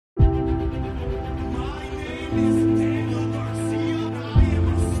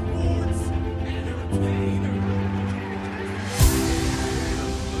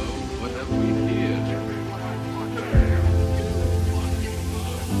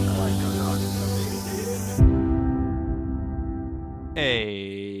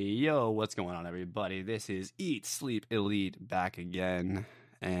Yo, what's going on, everybody? This is Eat Sleep Elite back again.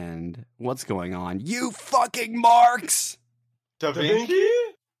 And what's going on? You fucking marks! Da Vinci?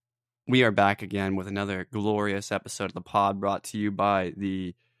 We are back again with another glorious episode of the pod brought to you by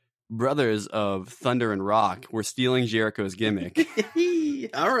the brothers of Thunder and Rock. We're stealing Jericho's gimmick.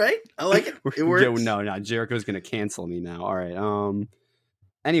 All right. I like it. It works. No, Jericho's going to cancel me now. All right.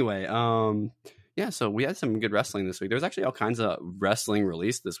 Anyway, yeah, so we had some good wrestling this week. There was actually all kinds of wrestling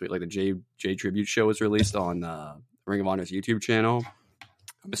released this week. Like the J Tribute show was released on Ring of Honor's YouTube channel.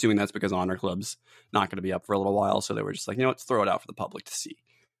 I'm assuming that's because Honor Club's not going to be up for a little while, so they were just like, let's throw it out for the public to see.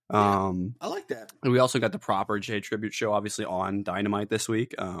 I like that. And we also got the proper J Tribute show, obviously, on Dynamite this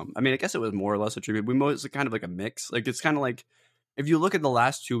week. I guess it was more or less a tribute. It's kind of like a mix. Like, it's kind of like, if you look at the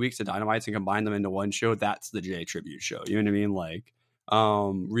last 2 weeks of Dynamite and combine them into one show, that's the J Tribute show. You know what I mean? Like,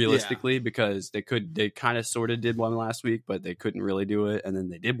 realistically, because they kind of sort of did one last week, but they couldn't really do it. And then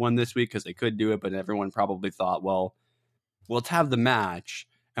they did one this week because they could do it, but everyone probably thought, well, let's have the match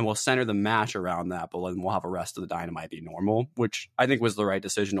and we'll center the match around that, but then we'll have the rest of the Dynamite be normal, which I think was the right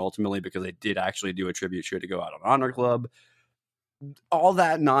decision ultimately, because they did actually do a tribute show to go out on Honor Club. All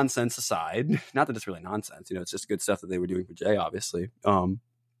that nonsense aside, not that it's really nonsense, it's just good stuff that they were doing for Jay, obviously.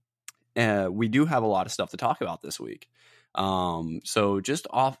 We do have a lot of stuff to talk about this week. So just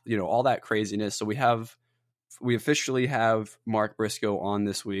off, all that craziness. So we officially have Mark Briscoe on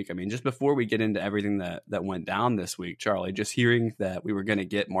this week. Just before we get into everything that went down this week, Charlie, just hearing that we were going to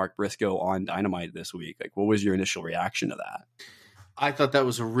get Mark Briscoe on Dynamite this week, like, what was your initial reaction to that? I thought that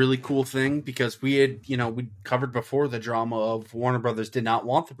was a really cool thing because we had, we covered before the drama of Warner Brothers did not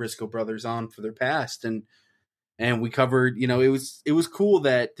want the Briscoe brothers on for their past. And we covered, it was cool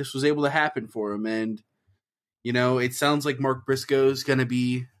that this was able to happen for him. And, it sounds like Mark Briscoe's going to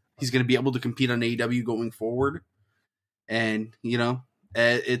be able to compete on AEW going forward. And,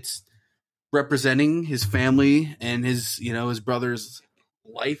 it's representing his family and his brother's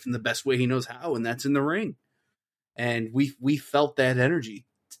life in the best way he knows how. And that's in the ring. And we felt that energy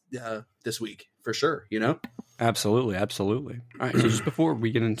this week for sure, Absolutely. All right, so just before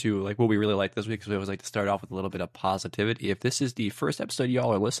we get into like what we really like this week, because we always like to start off with a little bit of positivity. If this is the first episode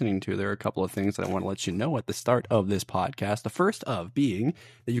y'all are listening to, there are a couple of things that I want to let you know at the start of this podcast. The first of being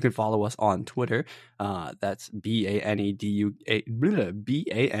that you can follow us on Twitter. That's BANEDUKE.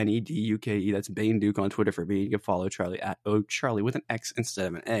 That's Bane Duke on Twitter for me. You can follow Charlie at Charlie with an X instead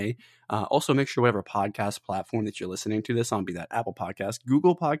of an A. Also, make sure whatever podcast platform that you're listening to this on, be that Apple Podcast,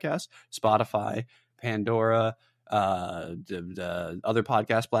 Google Podcast, Spotify, Pandora, the other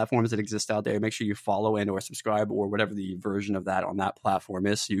podcast platforms that exist out there, make sure you follow and or subscribe or whatever the version of that on that platform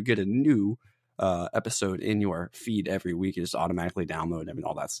is, so you get a new episode in your feed every week. You just automatically download and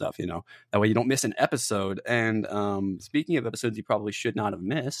all that stuff, that way you don't miss an episode. And speaking of episodes you probably should not have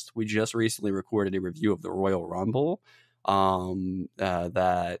missed, we just recently recorded a review of the Royal Rumble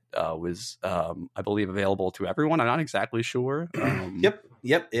that was I believe available to everyone. I'm not exactly sure.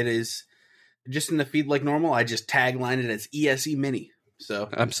 Yep, it is just in the feed like normal. I just tagline it as ESE Mini. So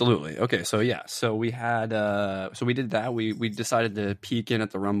absolutely. Okay, so yeah, so we had so we did that. We decided to peek in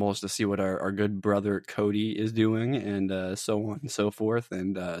at the Rumbles to see what our good brother Cody is doing, and so on and so forth,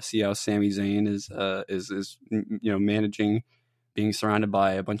 and see how Sami Zayn is managing being surrounded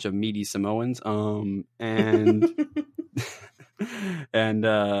by a bunch of meaty Samoans. And and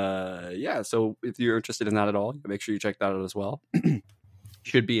yeah, so if you're interested in that at all, make sure you check that out as well.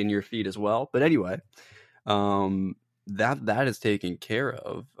 Should be in your feed as well. But anyway, that is taken care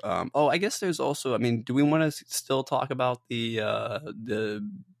of. I guess there's also, do we want to still talk about the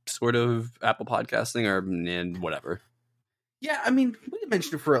sort of Apple Podcast thing, and whatever? Yeah, we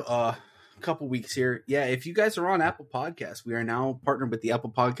mentioned it for a couple weeks here. Yeah, if you guys are on Apple Podcasts, we are now partnered with the Apple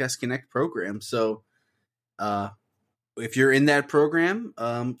Podcast Connect program. So if you're in that program,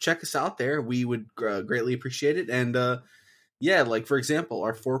 check us out there. We would greatly appreciate it. And yeah, like for example,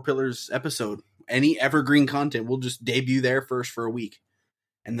 our 4 Pillars episode, any evergreen content, we'll just debut there first for a week,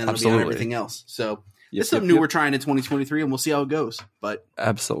 and then it'll be on everything else. So it's something new we're trying in 2023, and we'll see how it goes. But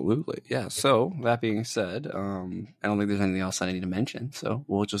absolutely, yeah. So that being said, I don't think there's anything else I need to mention. So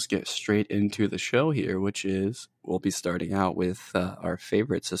we'll just get straight into the show here, which is we'll be starting out with our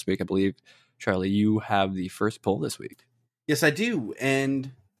favorites this week. I believe, Charlie, you have the first poll this week. Yes, I do,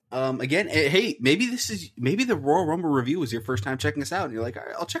 and. Again, hey, maybe the Royal Rumble review was your first time checking us out, and you're like, all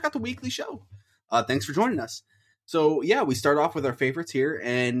right, I'll check out the weekly show. Thanks for joining us. So yeah, we start off with our favorites here,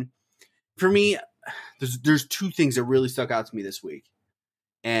 and for me, there's 2 things that really stuck out to me this week.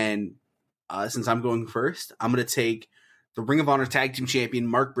 And since I'm going first, I'm going to take the Ring of Honor Tag Team Champion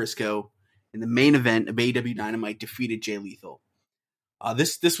Mark Briscoe in the main event of AEW Dynamite defeated Jay Lethal.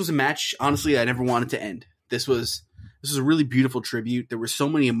 This was a match, honestly, I never wanted to end. This was a really beautiful tribute. There were so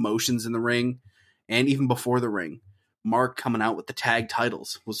many emotions in the ring, and even before the ring, Mark coming out with the tag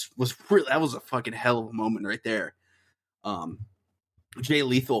titles was really, that was a fucking hell of a moment right there. Jay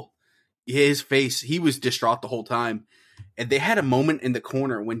Lethal, his face, he was distraught the whole time, and they had a moment in the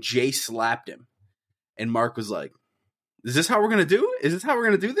corner when Jay slapped him, and Mark was like, "Is this how we're gonna do? Is this how we're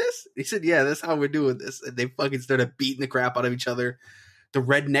gonna do this?" He said, "Yeah, that's how we're doing this." And they fucking started beating the crap out of each other. The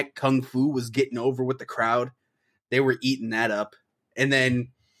redneck kung fu was getting over with the crowd. They were eating that up. And then,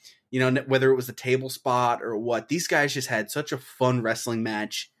 whether it was a table spot or what, these guys just had such a fun wrestling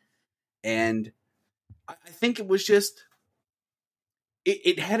match. And I think it was just,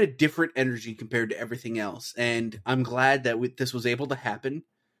 it had a different energy compared to everything else. And I'm glad that this was able to happen.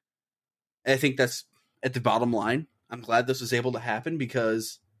 I think that's at the bottom line. I'm glad this was able to happen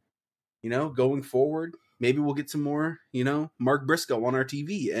because, going forward, maybe we'll get some more, Mark Briscoe on our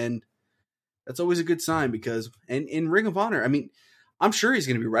TV. And that's always a good sign because, and in Ring of Honor, I mean, I'm sure he's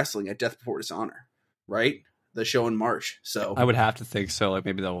going to be wrestling at Death Before Dishonor, right? The show in March. So I would have to think so. Like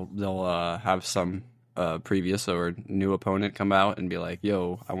maybe they'll have some previous or new opponent come out and be like,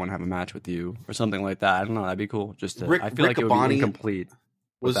 "Yo, I want to have a match with you" or something like that. I don't know. That'd be cool. I feel like it would be incomplete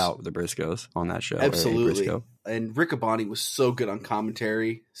without the Briscoes on that show. Absolutely. And Rick Abani was so good on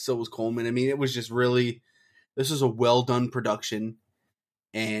commentary. So was Coleman. I mean, it was just really, this was a well done production.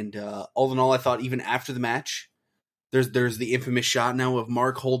 And all in all, I thought even after the match, there's the infamous shot now of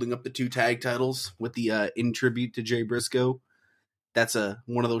Mark holding up the 2 tag titles with the in tribute to Jay Briscoe. That's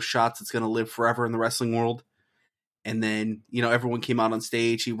one of those shots that's going to live forever in the wrestling world. And then, everyone came out on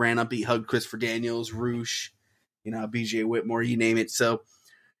stage. He ran up, he hugged Christopher Daniels, Roosh, BJ Whitmore, you name it. So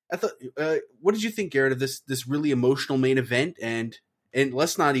I thought, what did you think, Garrett, of this really emotional main event? And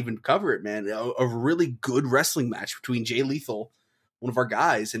let's not even cover it, man. A really good wrestling match between Jay Lethal, one of our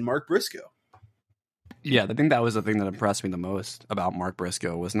guys, and Mark Briscoe. Yeah, I think that was the thing that impressed me the most about Mark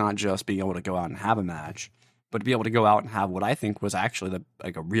Briscoe was not just being able to go out and have a match, but to be able to go out and have what I think was actually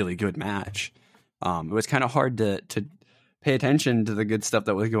a really good match. It was kind of hard to pay attention to the good stuff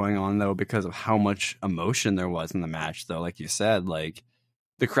that was going on, though, because of how much emotion there was in the match, though. Like you said, like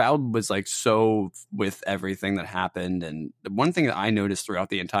the crowd was like so with everything that happened. And the one thing that I noticed throughout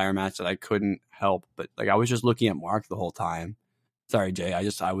the entire match that I couldn't help, but like I was just looking at Mark the whole time. Sorry, Jay.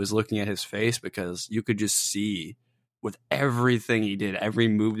 I was looking at his face because you could just see with everything he did, every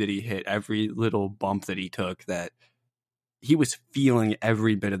move that he hit, every little bump that he took, that he was feeling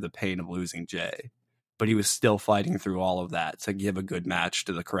every bit of the pain of losing Jay. But he was still fighting through all of that to give a good match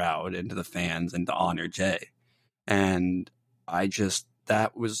to the crowd and to the fans and to honor Jay. And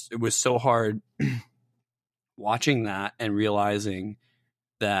it was so hard watching that and realizing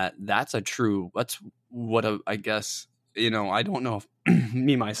that that's I guess, I don't know if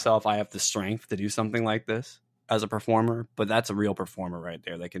me, myself, I have the strength to do something like this as a performer, but that's a real performer right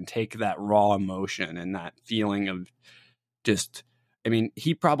there. They can take that raw emotion and that feeling of just, I mean,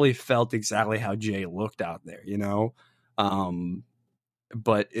 he probably felt exactly how Jay looked out there,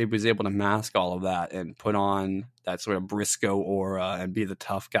 but it was able to mask all of that and put on that sort of Briscoe aura and be the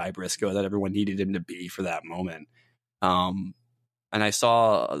tough guy Briscoe that everyone needed him to be for that moment. And I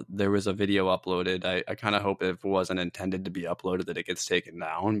saw there was a video uploaded. I kind of hope if it wasn't intended to be uploaded that it gets taken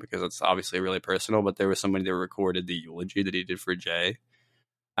down because it's obviously really personal, but there was somebody that recorded the eulogy that he did for Jay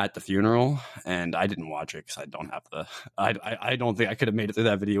at the funeral, and I didn't watch it because I don't have I don't think I could have made it through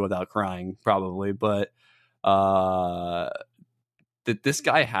that video without crying probably, but that this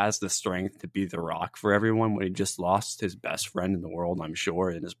guy has the strength to be the Rock for everyone when he just lost his best friend in the world, I'm sure,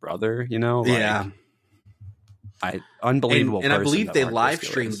 and his brother, Yeah. Unbelievable. And I believe they live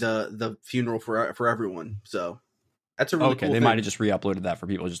streamed the funeral for everyone. So that's a really cool they thing. might have just re-uploaded that for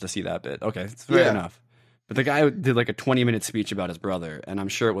people just to see that bit. Okay, it's fair enough. But the guy did like a 20-minute speech about his brother, and I'm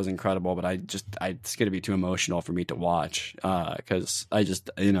sure it was incredible, but it's going to be too emotional for me to watch because I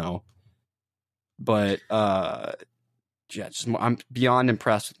just, but I'm beyond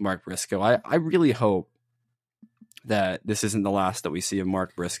impressed with Mark Briscoe. I really hope that this isn't the last that we see of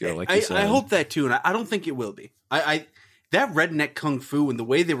Mark Briscoe. Like you said. I hope that too, and I don't think it will be. That redneck kung fu and the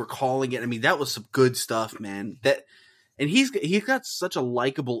way they were calling it, I mean, that was some good stuff, man. And he's got such a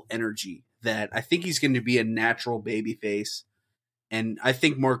likable energy that I think he's going to be a natural baby face. And I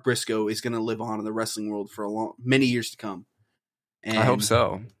think Mark Briscoe is going to live on in the wrestling world for many years to come. And I hope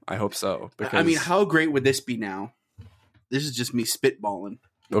so. Because I mean, how great would this be now? This is just me spitballing.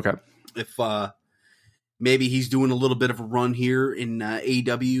 Okay. If maybe he's doing a little bit of a run here in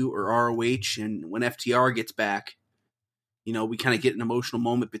AEW or ROH, and when FTR gets back, we kind of get an emotional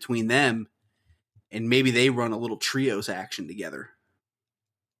moment between them, and maybe they run a little trios action together.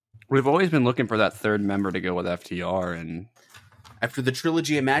 We've always been looking for that third member to go with FTR, and after the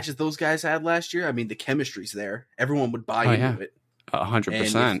trilogy of matches those guys had last year, I mean, the chemistry's there. Everyone would buy into it.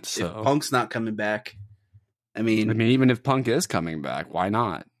 100%. So if Punk's not coming back, I mean, even if Punk is coming back, why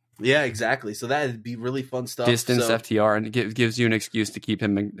not? Yeah, exactly. So that'd be really fun stuff. Distance FTR, and it gives you an excuse to keep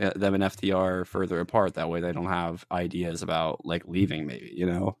them and FTR further apart. That way, they don't have ideas about like leaving. Maybe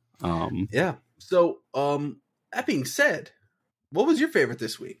Yeah. So that being said, what was your favorite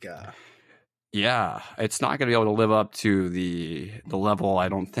this week? Yeah, it's not going to be able to live up to the level I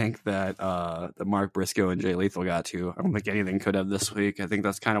don't think that Mark Briscoe and Jay Lethal got to. I don't think anything could have this week. I think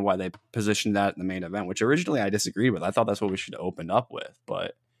that's kind of why they positioned that in the main event, which originally I disagreed with. I thought that's what we should have opened up with,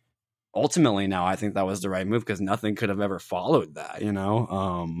 but ultimately now I think that was the right move because nothing could have ever followed that,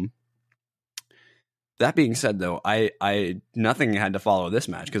 That being said, though, I nothing had to follow this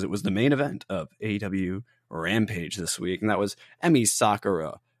match because it was the main event of AEW Rampage this week, and that was Emi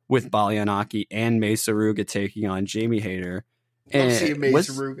Sakura with Balianaki and Mei Suruga taking on Jamie Hayter. And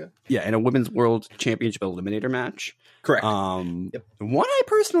Suruga. Yeah, in a Women's World Championship Eliminator match. Correct. Yep. One I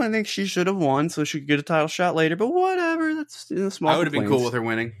personally think she should have won so she could get a title shot later, but whatever. That's small. I would have been cool with her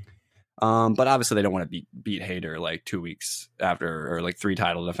winning. But obviously they don't want to beat Hayter like 2 weeks after, or like 3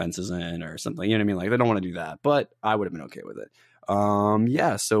 title defenses in or something. You know what I mean? Like they don't want to do that, but I would have been okay with it.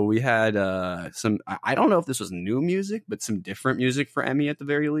 Yeah, so we had some, I don't know if this was new music, but some different music for Emi at the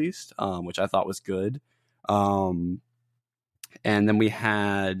very least, which I thought was good. And then we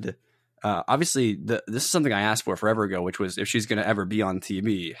had obviously this is something I asked for forever ago, which was if she's going to ever be on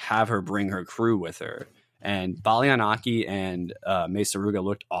TV, have her bring her crew with her. And Balianaki and Mei Suruga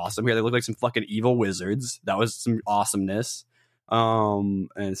looked awesome here. They looked like some fucking evil wizards. That was some awesomeness.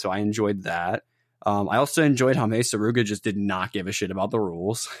 And so I enjoyed that. I also enjoyed how Mei Suruga just did not give a shit about the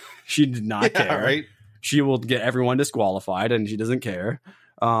rules. She did not care. Right? She will get everyone disqualified, and she doesn't care.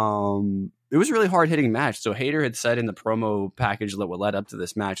 It was a really hard-hitting match. So Hayter had said in the promo package that would lead up to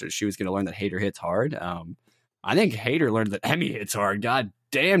this match that she was going to learn that Hayter hits hard. I think Hayter learned that Emi hits hard. God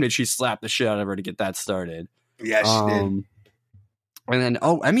damn, did she slap the shit out of her to get that started. Yeah, she did. And then,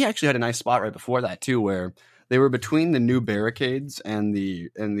 Emi actually had a nice spot right before that, too, where they were between the new barricades and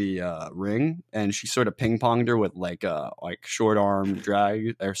the ring, and she sort of ping-ponged her with like short arm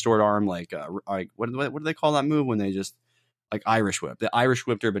drag or short arm like what do they call that move when they just like Irish whip? The Irish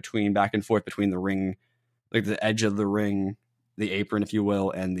whipped her back and forth between the ring, like the edge of the ring, the apron, if you will,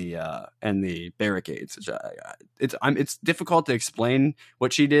 and the barricades. It's difficult to explain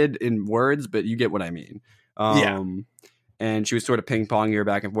what she did in words, but you get what I mean. Yeah. And she was sort of ping-ponging her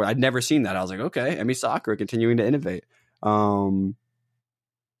back and forth. I'd never seen that. I was like, okay, Emi Sakura continuing to innovate.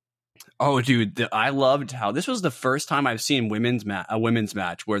 Dude, I loved how this was the first time I've seen a women's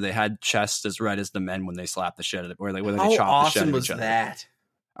match where they had chests as red as the men when they slapped the shit out of it, when they chopped the shit out of each other. That?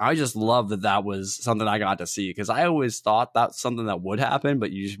 I just love that was something I got to see because I always thought that's something that would happen, but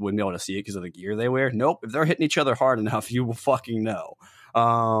you just wouldn't be able to see it because of the gear they wear. Nope, if they're hitting each other hard enough, you will fucking know.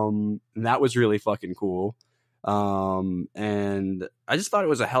 And that was really fucking cool. And I just thought it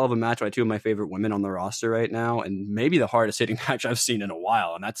was a hell of a match by two of my favorite women on the roster right now, and maybe the hardest hitting match I've seen in a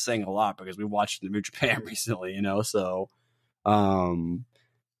while, and that's saying a lot because we watched New Japan recently, so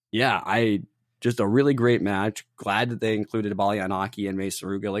just a really great match. Glad that they included Balianaki and Mei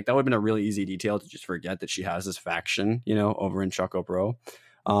Suruga. Like that would have been a really easy detail to just forget that she has this faction, over in Choco Pro.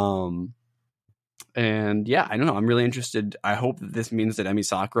 And yeah, I don't know. I'm really interested. I hope that this means that Emi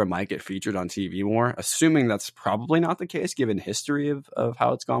Sakura might get featured on TV more, assuming that's probably not the case given history of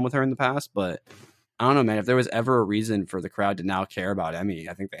how it's gone with her in the past. But I don't know, man. If there was ever a reason for the crowd to now care about Emi,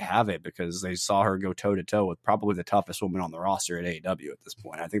 I think they have it because they saw her go toe to toe with probably the toughest woman on the roster at AEW at this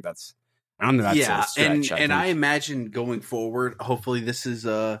point. I think that's a stretch. And I imagine going forward, hopefully this is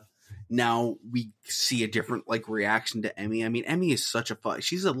now we see a different reaction to Emi. I mean, Emi is such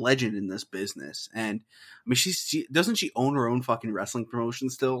she's a legend in this business, and I mean, doesn't she own her own fucking wrestling promotion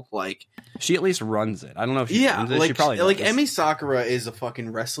still? She at least runs it. I don't know if she owns it. She probably does. Emi Sakura is a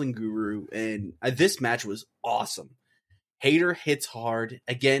fucking wrestling guru, and this match was awesome. Hayter hits hard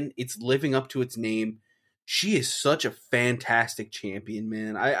again. It's living up to its name. She is such a fantastic champion,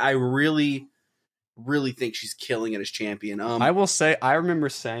 man. I really, really think she's killing it as champion. I will say, I remember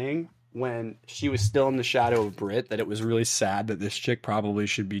saying when she was still in the shadow of Britt that it was really sad that this chick probably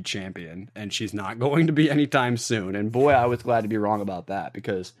should be champion, and she's not going to be anytime soon. And boy, I was glad to be wrong about that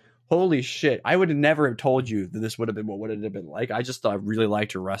because holy shit, I would have never have told you that this would have been what would it have been like. I just really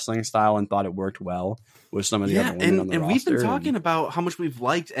liked her wrestling style and thought it worked well with some of the other women on the roster. And we've been talking about how much we've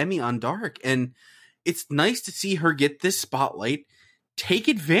liked Emi on Dark, and it's nice to see her get this spotlight, take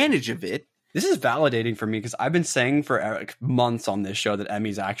advantage of it, This is validating for me because I've been saying for months on this show that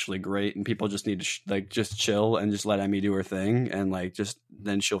Emmy's actually great, and people just need to just chill and just let Emmy do her thing, and just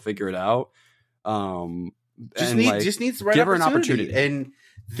then she'll figure it out. Just needs the right give her an opportunity, and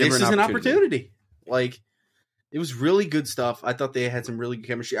this is an opportunity. Like, it was really good stuff. I thought they had some really good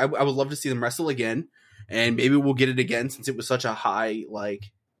chemistry. I would love to see them wrestle again, and maybe we'll get it again since it was such a high,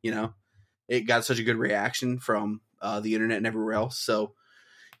 it got such a good reaction from the internet and everywhere else. So,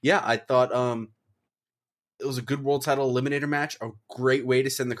 yeah, I thought it was a good world title eliminator match, a great way to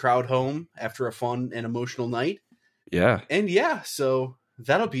send the crowd home after a fun and emotional night. Yeah. And so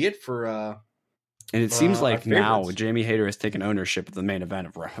that'll be it for and it seems like now Jamie Hayter has taken ownership of the main event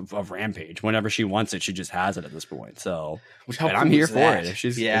of Rampage. Whenever she wants it, she just has it at this point. So, and I'm here for it. If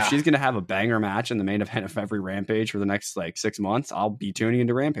she's going to have a banger match in the main event of every Rampage for the next 6 months, I'll be tuning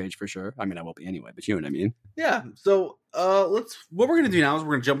into Rampage for sure. I mean, I won't be anyway, but you know what I mean? Yeah. So, what we're going to do now is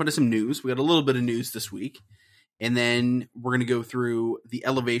we're going to jump into some news. We got a little bit of news this week, and then we're going to go through the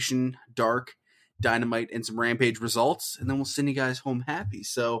Elevation, Dark, Dynamite, and some Rampage results, and then we'll send you guys home happy.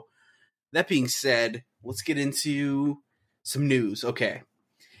 So, that being said, let's get into some news. Okay.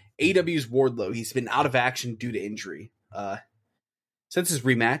 AEW's Wardlow, he's been out of action due to injury. Since his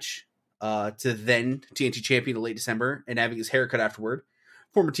rematch to then TNT champion in late December and having his haircut afterward,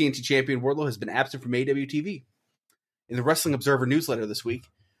 former TNT champion Wardlow has been absent from AEW TV. In the Wrestling Observer newsletter this week,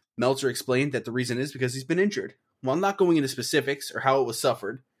 Meltzer explained that the reason is because he's been injured. While not going into specifics or how it was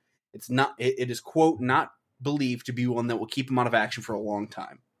suffered, it is, quote, not believed to be one that will keep him out of action for a long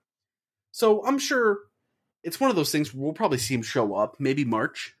time. So I'm sure it's one of those things where we'll probably see him show up, maybe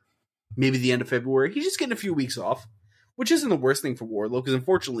March, maybe the end of February. He's just getting a few weeks off, which isn't the worst thing for Wardlow, because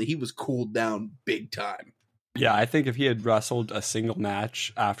unfortunately he was cooled down big time. Yeah, I think if he had wrestled a single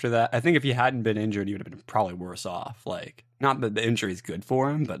match after that, I think if he hadn't been injured, he would have been probably worse off. Not that the injury is good for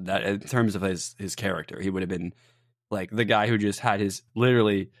him, but that in terms of his character, he would have been the guy who just had his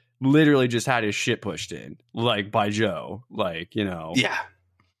literally just had his shit pushed in, by Joe, Yeah.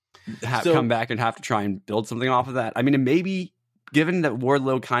 Come back and have to try and build something off of that. I mean, and maybe given that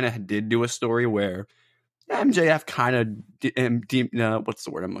Wardlow kind of did do a story where MJF kind of what's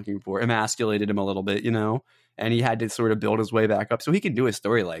the word I'm looking for? Emasculated him a little bit, and he had to sort of build his way back up. So he can do a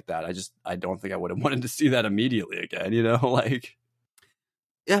story like that. I don't think I would have wanted to see that immediately again,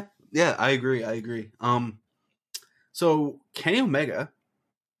 Yeah, I agree. So Kenny Omega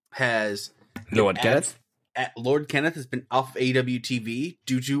has Lord Kenneth has been off AEW TV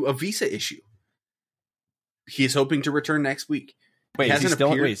due to a visa issue. He is hoping to return next week. Wait, is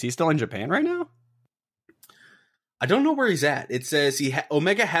he still in Japan right now? I don't know where he's at. It says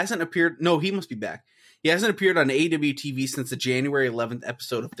Omega hasn't appeared. No, he must be back. He hasn't appeared on AEW TV since the January 11th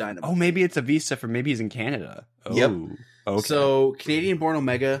episode of Dynamite. Oh, maybe it's a visa for maybe he's in Canada. Oh, yep. Okay. So Canadian-born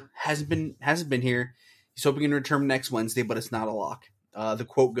Omega hasn't been here. He's hoping to return next Wednesday, but it's not a lock. The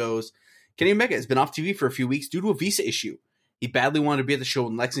quote goes, Kenny Omega has been off TV for a few weeks due to a visa issue. He badly wanted to be at the show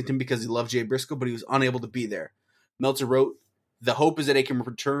in Lexington because he loved Jay Briscoe, but he was unable to be there. Meltzer wrote, the hope is that he can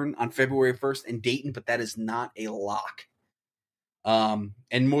return on February 1st in Dayton, but that is not a lock.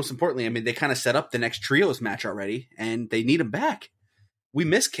 And most importantly, I mean, they kind of set up the next trios match already, and they need him back. We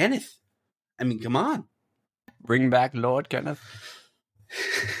miss Kenneth. I mean, come on. Bring back Lord Kenneth.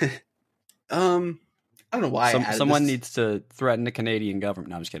 I don't know why. Someone needs to threaten the Canadian government.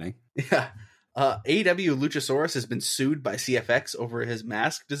 No, I'm just kidding. Yeah. AEW Luchasaurus has been sued by CFX over his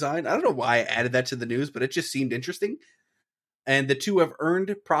mask design. I don't know why I added that to the news, but it just seemed interesting. And the two have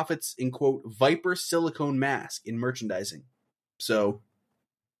earned profits in, quote, Viper silicone mask in merchandising. So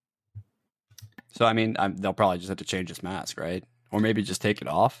I mean, they'll probably just have to change his mask, right? Or maybe just take it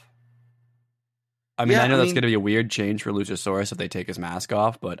off. I mean, I know that's going to be a weird change for Luchasaurus if they take his mask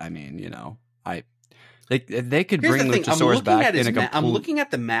off, but I mean, they could bring Luchasaurus back in a complete... I'm looking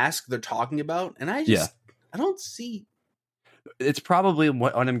at the mask they're talking about, and I don't see... It's probably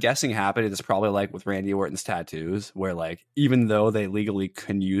what I'm guessing happened. It's probably like with Randy Orton's tattoos, where even though they legally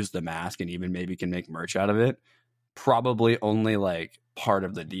can use the mask and even maybe can make merch out of it, probably only part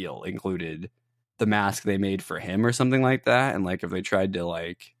of the deal included the mask they made for him or something like that. And if they tried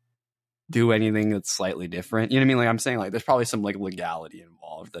to do anything that's slightly different, you know what I mean? I'm saying there's probably some legality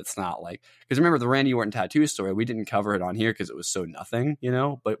involved. That's not because remember the Randy Orton tattoo story, we didn't cover it on here because it was so nothing,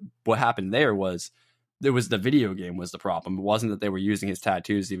 but what happened there was the video game was the problem. It wasn't that they were using his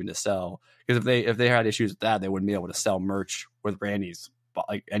tattoos even to sell, because if they had issues with that, they wouldn't be able to sell merch with Randy's,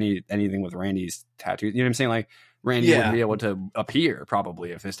 anything with Randy's tattoos. You know what I'm saying? Randy wouldn't be able to appear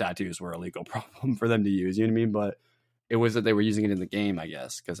probably if his tattoos were a legal problem for them to use. You know what I mean? But it was that they were using it in the game, I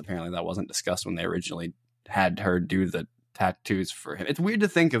guess, because apparently that wasn't discussed when they originally had her do the tattoos for him. It's weird to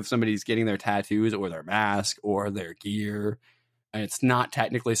think of somebody's getting their tattoos or their mask or their gear, and it's not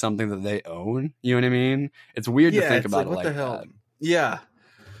technically something that they own. You know what I mean? It's weird to think about it like that. Yeah.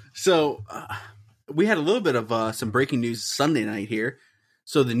 So we had a little bit of some breaking news Sunday night here.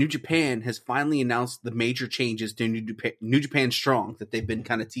 So the New Japan has finally announced the major changes to New Japan Strong that they've been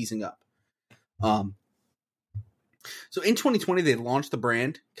kind of teasing up. So in 2020, they launched the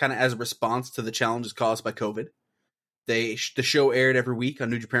brand kind of as a response to the challenges caused by COVID. The show aired every week on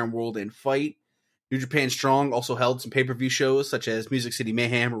New Japan World and Fight. New Japan Strong also held some pay-per-view shows such as Music City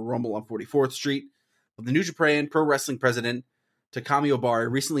Mayhem or Rumble on 44th Street. But the New Japan Pro Wrestling president, Takami Obari,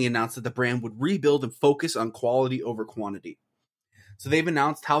 recently announced that the brand would rebuild and focus on quality over quantity. So they've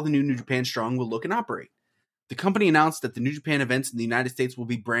announced how the New Japan Strong will look and operate. The company announced that the New Japan events in the United States will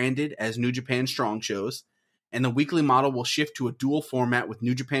be branded as New Japan Strong shows, and the weekly model will shift to a dual format with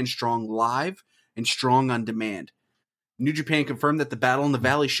New Japan Strong Live and Strong on Demand. New Japan confirmed that the Battle in the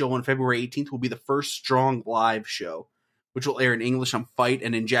Valley show on February 18th will be the first Strong Live show, which will air in English on Fight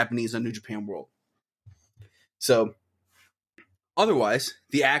and in Japanese on New Japan World. So, otherwise,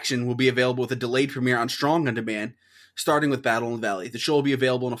 the action will be available with a delayed premiere on Strong on Demand, starting with Battle in the Valley. The show will be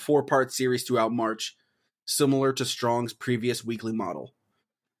available in a 4-part series throughout March, similar to Strong's previous weekly model.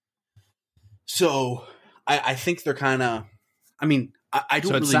 So, I think they're kind of... I mean, I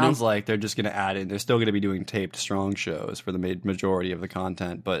don't really know. So it sounds like they're just going to add in... They're still going to be doing taped Strong shows for the majority of the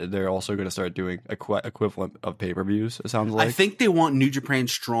content, but they're also going to start doing equivalent of pay-per-views, it sounds like. I think they want New Japan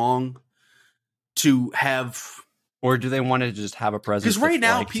Strong to have... Or do they want to just have a presence? Because right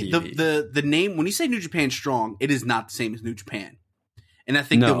now, like the name, when you say New Japan Strong, it is not the same as New Japan. And I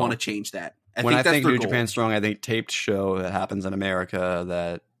think they want to change that. I think New Japan Strong, I think taped show that happens in America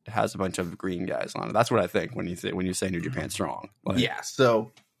that has a bunch of green guys on it. That's what I think when you say New Japan Strong. Like, yeah,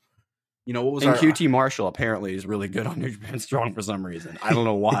 so, what was QT Marshall apparently is really good on New Japan Strong for some reason. I don't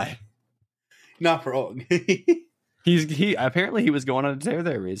know why. Not wrong. He apparently he was going on a tear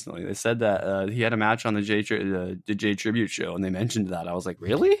there recently. They said that he had a match on the J Tribute show, and they mentioned that. I was like,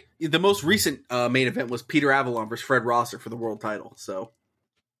 really? The most recent main event was Peter Avalon versus Fred Rosser for the world title. So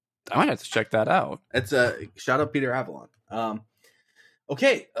I might have to check that out. It's shout out Peter Avalon.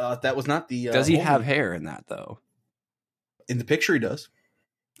 Okay, that was not the. Does he have hair in that though? In the picture, he does.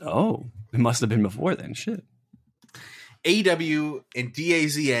 Oh, it must have been before then. Shit. AEW and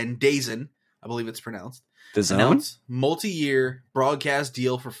DAZN, I believe it's pronounced. Announced multi-year broadcast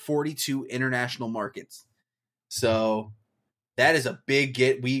deal for 42 international markets. So that is a big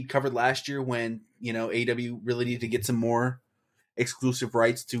get. We covered last year when AEW really needed to get some more exclusive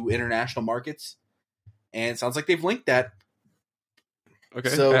rights to international markets, and it sounds like they've linked that. Okay,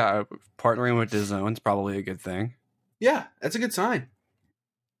 so yeah, partnering with DAZN is probably a good thing. Yeah, that's a good sign.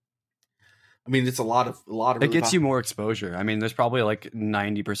 I mean, it's a lot of. It gets you more exposure. I mean, there's probably like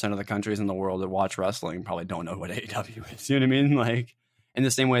 90% of the countries in the world that watch wrestling probably don't know what AEW is. You know what I mean? Like, in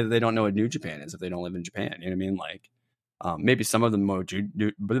the same way that they don't know what New Japan is if they don't live in Japan. You know what I mean? Like, maybe some of them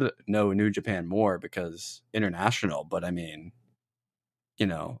know New Japan more because international. But I mean,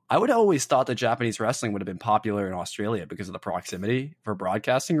 I would have always thought that Japanese wrestling would have been popular in Australia because of the proximity for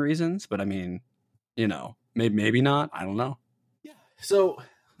broadcasting reasons. But I mean, maybe not. I don't know. Yeah. So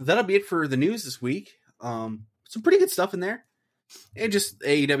that'll be it for the news this week. Some pretty good stuff in there. And just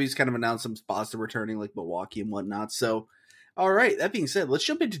AEW's kind of announced some spots that are returning, like Milwaukee and whatnot. So, all right. That being said, let's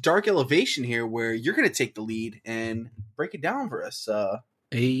jump into Dark Elevation here, where you're going to take the lead and break it down for us.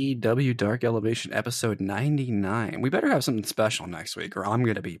 AEW Dark Elevation episode 99. We better have something special next week, or I'm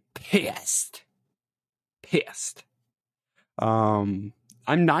going to be pissed.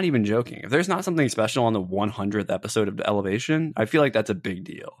 I'm not even joking. If there's not something special on the 100th episode of Elevation, I feel like that's a big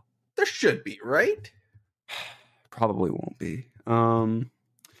deal. There should be, right? Probably won't be.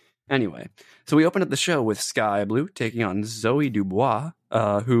 Anyway, so we opened up the show with Sky Blue taking on Zoe Dubois,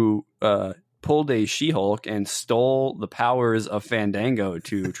 who pulled a She-Hulk and stole the powers of Fandango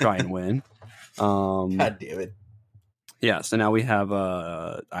to try and win. God damn it. Yeah, so now we have,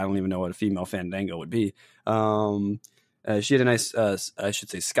 I don't even know what a female Fandango would be. She had a nice,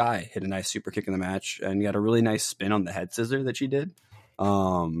 Sky hit a nice super kick in the match and got a really nice spin on the head scissor that she did.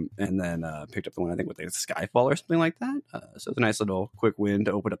 And then picked up the win, I think, with a Skyfall or something like that. So it's a nice little quick win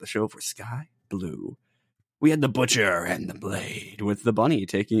to open up the show for Sky Blue. We had the Butcher and the Blade with the Bunny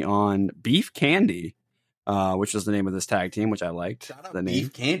taking on Beef Candy, which is the name of this tag team, which I liked. Shout out the name.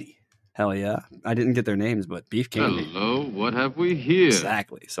 Beef Candy. Hell yeah. I didn't get their names, but Beef Candy. Hello, what have we here?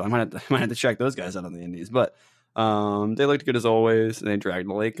 Exactly. So I might have to check those guys out on the indies. But they looked good as always. They dragged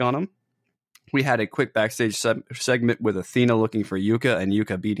the lake on them. We had a quick backstage segment with Athena looking for Yuka and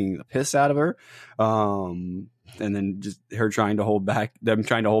Yuka beating the piss out of her. and then just her trying to hold back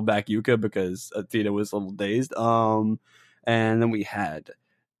Yuka because Athena was a little dazed. And then we had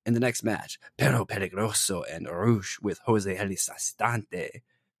in the next match Pero Peligroso and Rush with Jose Elisastante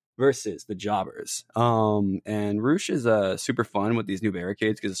versus the Jobbers. And Rush is super fun with these new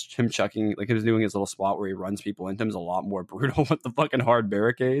barricades because him chucking, like he was doing his little spot where he runs people into him is a lot more brutal with the fucking hard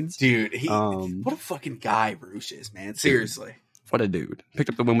barricades. Dude, what a fucking guy Rush is, man. Seriously. What a dude. Picked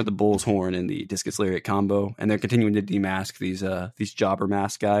up the win with the Bull's Horn and the Discus Lariat combo, and they're continuing to demask these Jobber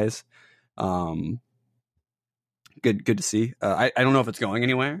mask guys. Good to see. I don't know if it's going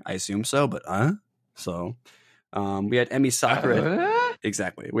anywhere. I assume so, but So we had Emi Sakura.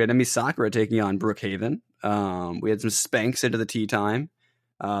 Exactly. We had Emi Sakura taking on Brookhaven. We had some spanks into the tea time.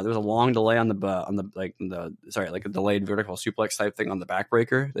 There was a long delay on a delayed vertical suplex type thing on the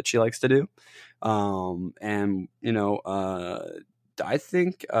backbreaker that she likes to do. And I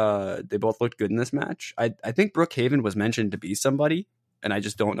think they both looked good in this match. I think Brookhaven was mentioned to be somebody, and I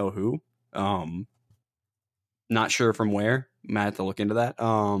just don't know who. Not sure from where. Might have to look into that.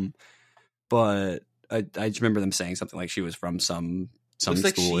 But I just remember them saying something like she was from some Looks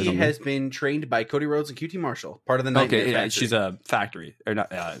like school. She has been trained by Cody Rhodes and QT Marshall, part of the Nightmare Factory. She's a factory, or not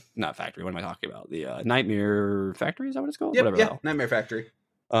factory. What am I talking about? The Nightmare Factory, is that what it's called? Yep, Nightmare Factory.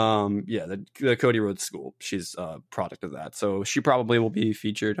 The Cody Rhodes school. She's a product of that, so she probably will be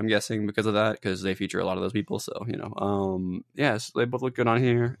featured. I'm guessing because of that, because they feature a lot of those people. So so they both look good on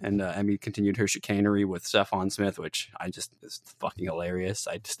here. And Emmy continued her chicanery with Stephon Smith, which is fucking hilarious.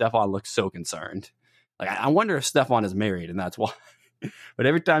 Stephon looks so concerned. Like I wonder if Stephon is married, and that's why. But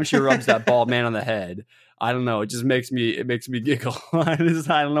every time she rubs that bald man on the head, I don't know. It just makes me giggle. I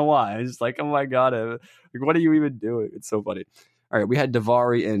don't know why. I'm just like, oh my god, what are you even doing? It's so funny. All right, we had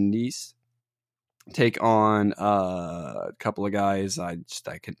Davari and Nice take on a couple of guys. I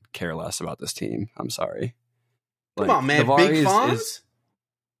could care less about this team. I'm sorry. Come on, man. Davari Big Fonz?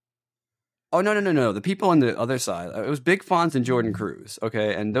 Oh, no. The people on the other side. It was Big Fonz and Jordan Cruz,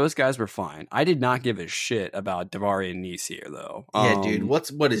 okay? And those guys were fine. I did not give a shit about Davari and Nice here, though. Yeah, dude.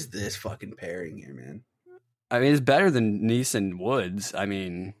 What is this fucking pairing here, man? I mean, it's better than Nice and Woods. I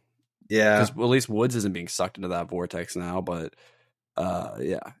mean, yeah. Because at least Woods isn't being sucked into that vortex now, but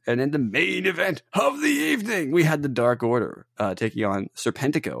yeah. And in the main event of the evening, we had the Dark Order taking on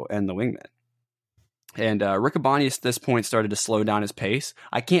Serpentico and the Wingmen. And Riccaboni at this point started to slow down his pace.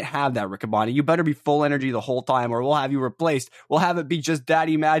 I can't have that, Riccaboni. You better be full energy the whole time or we'll have you replaced. We'll have it be just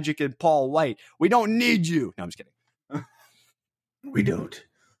Daddy Magic and Paul White. We don't need you. No, I'm just kidding. We don't.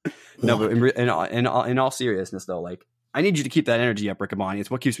 No, but in all seriousness, though, like, I need you to keep that energy up, Riccaboni.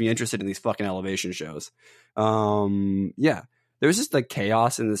 It's what keeps me interested in these fucking elevation shows. Yeah. There was just like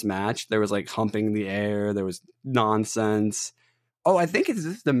chaos in this match. There was like humping the air. There was nonsense. Oh, I think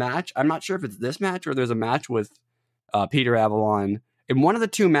it's the match. I'm not sure if it's this match or there's a match with Peter Avalon. In one of the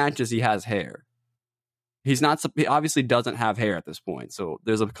two matches, he has hair. He obviously doesn't have hair at this point, so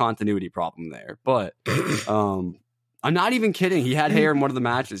there's a continuity problem there. But I'm not even kidding. He had hair in one of the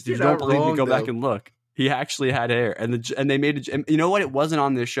matches. If you don't believe me, go back and look. He actually had hair, and they made it. You know what? It wasn't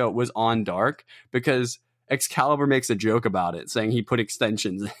on this show. It was on Dark because Excalibur makes a joke about it, saying he put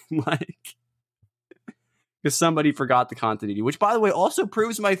extensions in, like. Because somebody forgot the continuity, which, by the way, also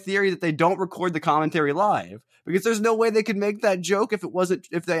proves my theory that they don't record the commentary live. Because there's no way they could make that joke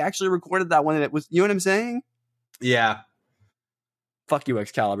if they actually recorded that one and it was, you know what I'm saying? Yeah. Fuck you,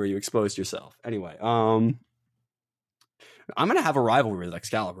 Excalibur. You exposed yourself. Anyway, I'm gonna have a rivalry with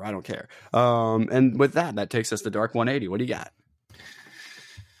Excalibur. I don't care. And with that takes us to Dark 180. What do you got?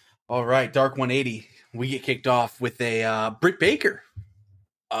 All right, Dark 180. We get kicked off with a Britt Baker.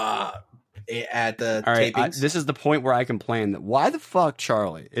 At the tapings. This is the point where I complain that why the fuck,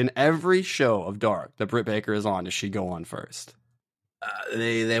 Charlie, in every show of Dark that Britt Baker is on, does she go on first?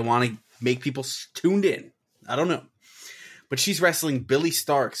 They want to make people tuned in. I don't know. But she's wrestling Billy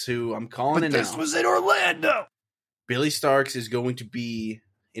Starks, who I'm calling it now. This was in Orlando. Billy Starks is going to be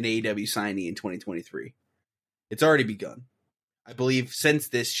an AEW signee in 2023. It's already begun. I believe since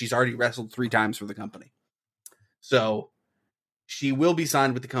this, she's already wrestled 3 times for the company. So she will be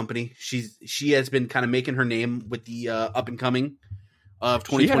signed with the company. She has been kind of making her name with the up and coming of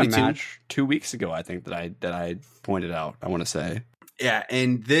 2022. She had a match 2 weeks ago, I think, that I pointed out. I want to say, yeah.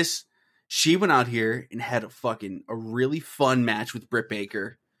 And she went out here and had a really fun match with Britt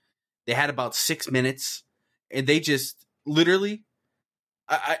Baker. They had about 6 minutes, and they just literally,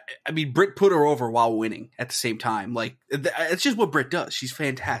 I mean, Britt put her over while winning at the same time. Like, it's just what Britt does. She's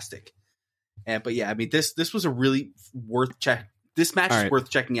fantastic. But yeah, I mean, this was a really worth check. This match is worth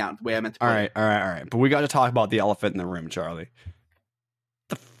checking out the way I meant to put it. All right. But we got to talk about the elephant in the room, Charlie.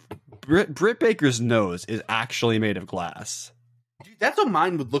 Britt Baker's nose is actually made of glass. Dude, that's what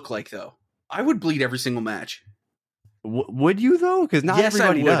mine would look like, though. I would bleed every single match. Would you though? Because not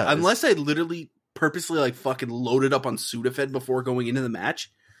everybody does. Unless I literally purposely like fucking loaded up on Sudafed before going into the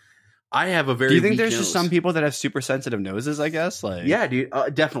match. I have a very. Do you think there's nose. just some people that have super sensitive noses? I guess, like, yeah, dude,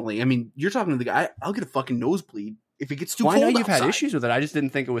 definitely. I mean, you're talking to the guy. I'll get a fucking nosebleed if it gets too cold. I know you've outside. had issues with it. I just didn't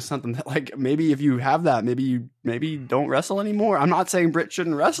think it was something that, like, maybe if you have that, maybe you don't wrestle anymore. I'm not saying Britt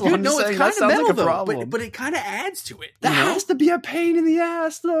shouldn't wrestle. Dude, I'm just saying that sounds like a problem. But it kind of adds to it. That has to be a pain in the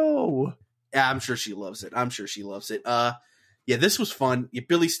ass, though. Yeah, I'm sure she loves it. Yeah, this was fun. Yeah,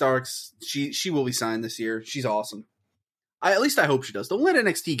 Billy Starks, she will be signed this year. She's awesome. At least I hope she does. Don't let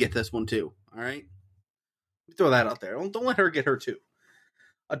NXT get this one too. All right, throw that out there. Don't let her get her too.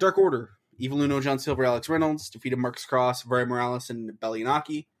 A Dark Order: Evil Uno, John Silver, Alex Reynolds defeated Marcus Cross, Vari Morales, and Belly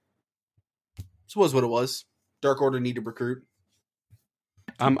Inaki. This was what it was. Dark Order need to recruit.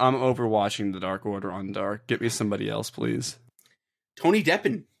 I'm overwatching the Dark Order on Dark. Get me somebody else, please. Tony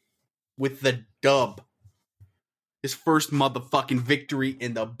Deppen with the dub. His first motherfucking victory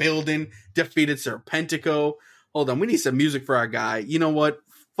in the building. Defeated Serpentico. Hold on, we need some music for our guy. You know what?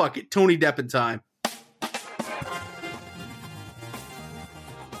 Fuck it. Tony Deppen time.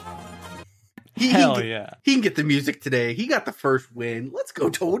 Hell yeah. He can get the music today. He got the first win. Let's go,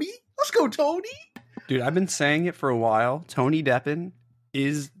 Tony. Let's go, Tony. Dude, I've been saying it for a while. Tony Deppen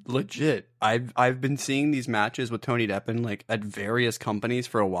is legit. I've been seeing these matches with Tony Deppen like at various companies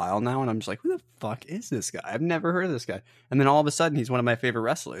for a while now, and I'm just like, who the fuck is this guy? I've never heard of this guy. And then all of a sudden, he's one of my favorite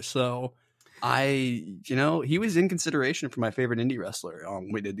wrestlers. So he was in consideration for my favorite indie wrestler.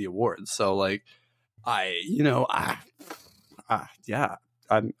 We did the awards. So like, I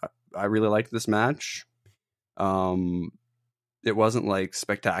really liked this match. It wasn't like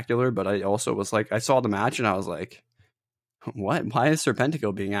spectacular, but I also was like, I saw the match and I was like, what? Why is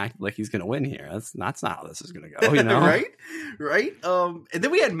Serpentico being acted like he's going to win here? That's not how this is going to go, you know? right. And then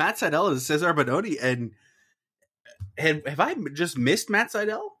we had Matt Sydal as Cesar Bononi, and have I just missed Matt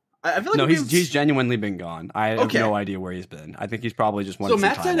Sydal? I feel like no, he's genuinely been gone. I have no idea where he's been. I think he's probably just wanted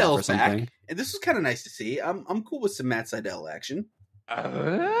some time off or something. Back, and this was kind of nice to see. I'm cool with some Matt Sydal action.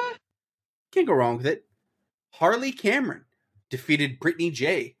 Can't go wrong with it. Harley Cameron defeated Brittany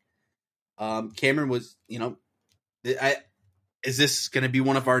J. Cameron was, is this going to be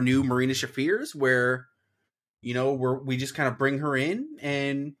one of our new Marina Shafirs where, we just kind of bring her in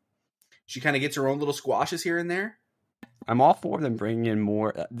and she kind of gets her own little squashes here and there? I'm all for them bringing in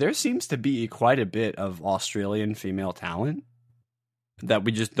more. There seems to be quite a bit of Australian female talent that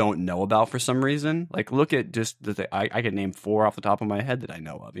we just don't know about for some reason. Like, look at just I could name 4 off the top of my head that I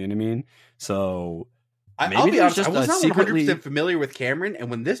know of. You know what I mean? So I'll be honest, I was not 100% familiar with Cameron, and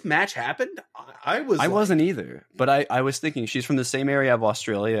when this match happened, I wasn't either. But I was thinking she's from the same area of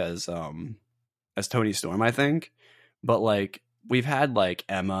Australia as Toni Storm, I think. But like, we've had like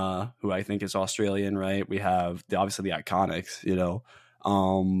Emma, who I think is Australian, right? We have obviously the Iconics,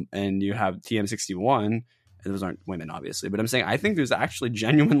 and you have TM61. Those aren't women, obviously, but I'm saying I think there's actually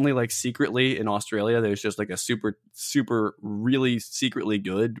genuinely like secretly in Australia, there's just like a super, super, really secretly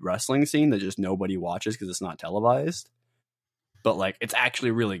good wrestling scene that just nobody watches because it's not televised. But like, it's actually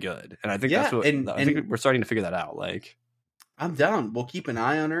really good, and I think that's what I think we're starting to figure that out. Like, I'm down. We'll keep an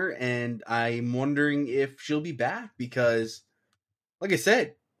eye on her, and I'm wondering if she'll be back because, like I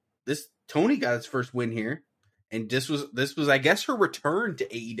said, this Tony got his first win here, and this was I guess her return to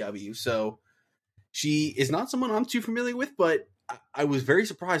AEW. So she is not someone I'm too familiar with, but I was very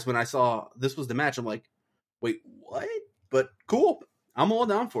surprised when I saw this was the match. I'm like, wait, what? But cool. I'm all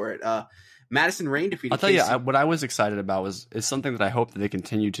down for it. Madison Rayne defeated. I'll tell you what I was excited about is something that I hope that they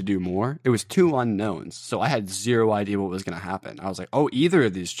continue to do more. It was 2 unknowns, so I had zero idea what was going to happen. I was like, oh, either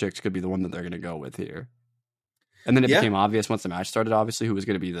of these chicks could be the one that they're going to go with here. And then it became obvious once the match started, obviously, who was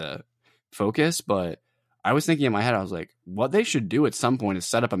going to be the focus. But I was thinking in my head, I was like, what they should do at some point is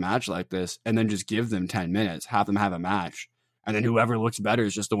set up a match like this and then just give them 10 minutes, have them have a match. And then whoever looks better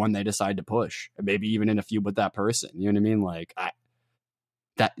is just the one they decide to push. And maybe even in a feud with that person. You know what I mean? Like,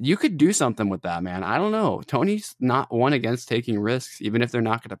 that you could do something with that, man. I don't know. Tony's not one against taking risks, even if they're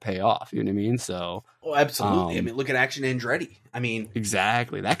not going to pay off. You know what I mean? So, absolutely. I mean, look at Action Andretti. I mean,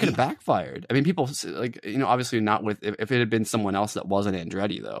 exactly. That could have backfired. I mean, people like, obviously not with if it had been someone else that wasn't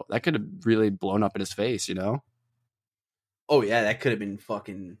Andretti, though, that could have really blown up in his face. Oh yeah, that could have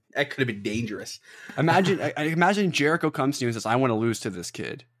been dangerous. Imagine Jericho comes to you and says, "I want to lose to this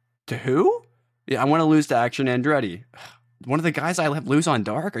kid." To who? Yeah, I want to lose to Action Andretti. One of the guys I lose on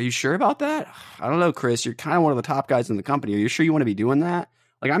Dark? Are you sure about that? I don't know, Chris. You're kind of one of the top guys in the company. Are you sure you want to be doing that?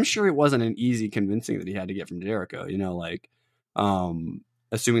 Like, I'm sure it wasn't an easy convincing that he had to get from Jericho.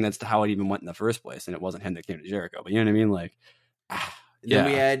 assuming that's how it even went in the first place, and it wasn't him that came to Jericho. But you know what I mean? Like,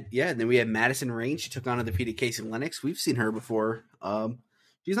 And then we had Madison Rayne. She took on and defeated Casey Lennox. We've seen her before.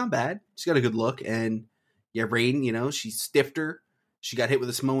 She's not bad. She's got a good look. And yeah, Rayne, you know, she stiffed her. She got hit with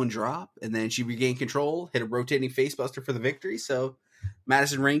a Samoan drop, and then she regained control, hit a rotating facebuster for the victory. So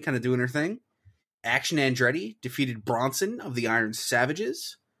Madison Rayne kind of doing her thing. Action Andretti defeated Bronson of the Iron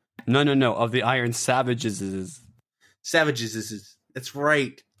Savages. No, of the Iron Savages. Savages is that's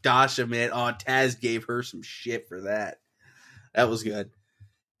right. Dasha, man. Oh, Taz gave her some shit for that. That was good.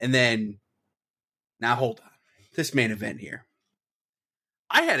 And then, now hold on. This main event here.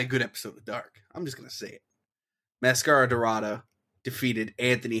 I had a good episode of Dark. I'm just going to say it. Mascara Dorada defeated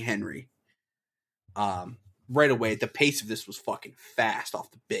Anthony Henry. Right away, the pace of this was fucking fast off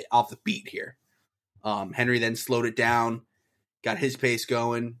the beat here. Henry then slowed it down, got his pace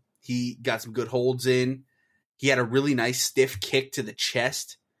going. He got some good holds in. He had a really nice stiff kick to the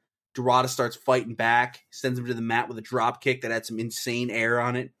chest. Dorada starts fighting back, sends him to the mat with a drop kick that had some insane air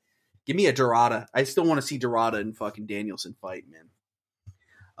on it. Give me a Dorada. I still want to see Dorada and fucking Danielson fight,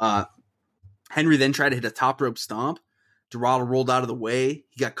 man. Henry then tried to hit a top rope stomp. Dorada rolled out of the way.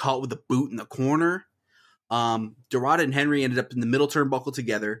 He got caught with a boot in the corner. Dorada and Henry ended up in the middle turnbuckle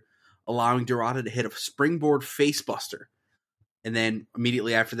together, allowing Dorada to hit a springboard facebuster. And then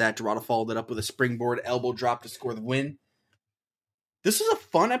immediately after that, Dorada followed it up with a springboard elbow drop to score the win. This was a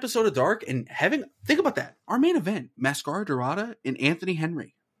fun episode of Dark, and think about that. Our main event, Mascara Dorada and Anthony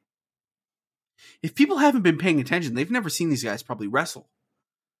Henry. If people haven't been paying attention, they've never seen these guys probably wrestle.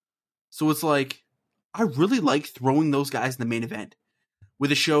 So it's like, I really like throwing those guys in the main event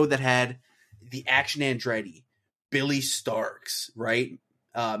with a show that had the Action Andretti, Billy Starks, right?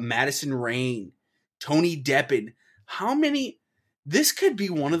 Madison Rayne, Tony Deppen. This could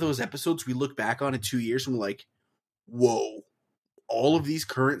be one of those episodes we look back on in 2 years and we're like, whoa, all of these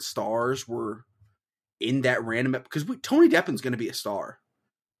current stars were in that random because Tony Deppen's going to be a star.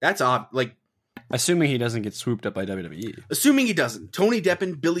 That's odd. Like, assuming he doesn't get swooped up by WWE. Assuming he doesn't. Tony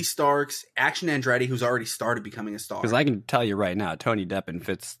Deppen, Billy Starks, Action Andretti, who's already started becoming a star. Because I can tell you right now, Tony Deppen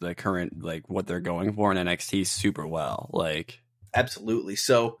fits the current, like, what they're going for in NXT super well. Like, absolutely.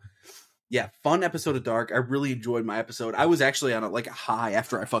 So, yeah, fun episode of Dark. I really enjoyed my episode. I was actually on a high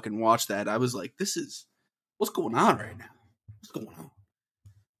after I fucking watched that. I was like, what's going on right now? What's going on?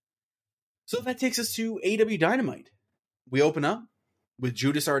 So that takes us to AEW Dynamite. We open up with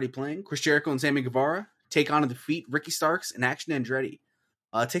Judas already playing. Chris Jericho and Sammy Guevara take on and defeat Ricky Starks and Action Andretti.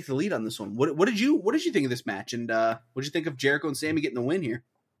 Take the lead on this one. What did you think of this match? And what did you think of Jericho and Sammy getting the win here?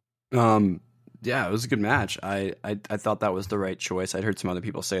 Yeah, it was a good match. I thought that was the right choice. I'd heard some other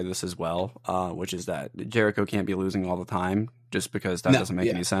people say this as well, which is that Jericho can't be losing all the time just because that doesn't make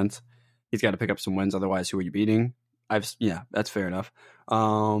any sense. He's got to pick up some wins, otherwise who are you beating? That's fair enough.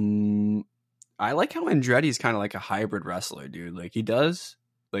 I like how Andretti's kind of like a hybrid wrestler, dude. Like, he does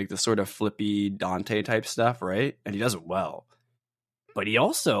like the sort of flippy Dante type stuff, right? And he does it well. But he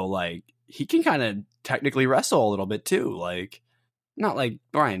also, like, he can kind of technically wrestle a little bit too. Like, not like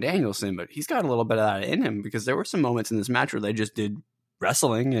Bryan Danielson, but he's got a little bit of that in him, because there were some moments in this match where they just did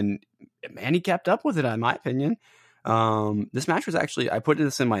wrestling, and man, he kept up with it, in my opinion. This match was actually, I put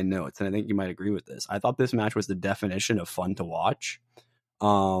this in my notes, and I think you might agree with this. I thought this match was the definition of fun to watch.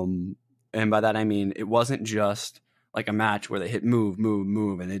 And by that, I mean, it wasn't just like a match where they hit move,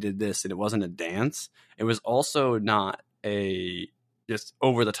 and they did this, and it wasn't a dance. It was also not a just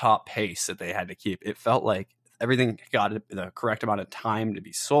over the top pace that they had to keep. It felt like everything got the correct amount of time to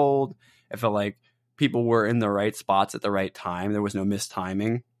be sold. It felt like people were in the right spots at the right time. There was no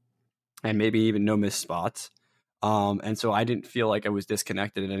mistiming, and maybe even no missed spots. And so I didn't feel like I was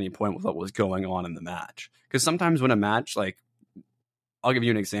disconnected at any point with what was going on in the match. Because sometimes when a match, like, I'll give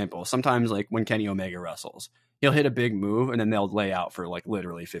you an example. Sometimes, like, when Kenny Omega wrestles, he'll hit a big move and then they'll lay out for like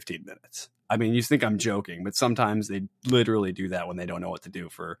literally 15 minutes. I mean, you think I'm joking, but sometimes they literally do that when they don't know what to do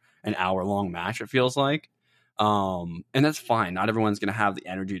for an hour-long match, it feels like. And that's fine. Not everyone's going to have the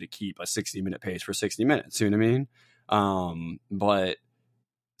energy to keep a 60-minute pace for 60 minutes. You know what I mean? But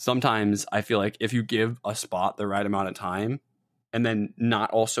sometimes I feel like if you give a spot the right amount of time and then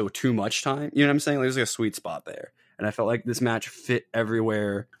not also too much time, you know what I'm saying? Like, there's like a sweet spot there. And I felt like this match fit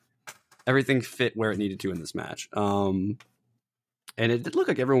everywhere. Everything fit where it needed to in this match. And it did look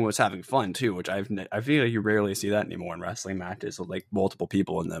like everyone was having fun too, which I feel like you rarely see that anymore in wrestling matches with like multiple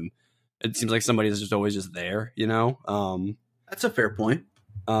people in them. It seems like somebody's just always just there, you know? That's a fair point.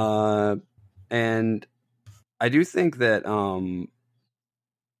 And I do think that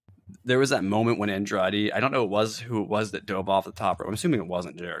there was that moment when Andrade, I don't know who it was that dove off the top rope. I'm assuming it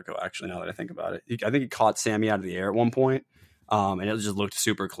wasn't Jericho, actually, now that I think about it. I think he caught Sammy out of the air at one point. And it just looked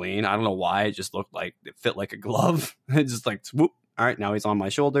super clean. I don't know why. It just looked like it fit like a glove. It just like, whoop. All right, now he's on my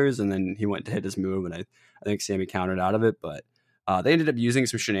shoulders. And then he went to hit his move. And I think Sammy countered out of it. But they ended up using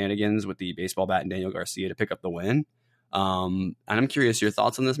some shenanigans with the baseball bat and Daniel Garcia to pick up the win. And I'm curious your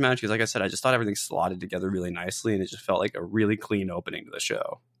thoughts on this match. Because like I said, I just thought everything slotted together really nicely. And it just felt like a really clean opening to the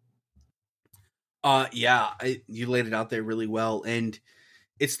show. You laid it out there really well. And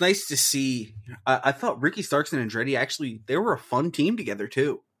it's nice to see. I thought Ricky Starks and Andretti actually, they were a fun team together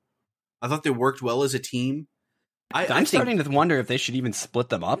too. I thought they worked well as a team. I'm starting to wonder if they should even split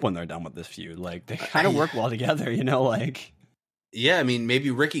them up when they're done with this feud. Like they kind of work well together, like. Yeah, I mean,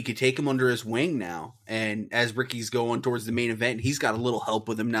 maybe Ricky could take him under his wing now. And as Ricky's going towards the main event, he's got a little help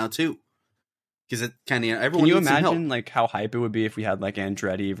with him now too. Because it kind of everyone. Can you needs some imagine help. like how hype it would be if we had like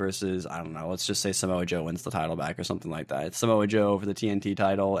Andretti versus, I don't know, let's just say Samoa Joe wins the title back or something like that. It's Samoa Joe for the TNT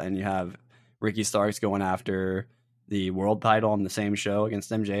title, and you have Ricky Starks going after the world title on the same show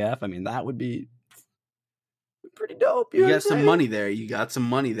against MJF. I mean, that would be pretty dope. You got some money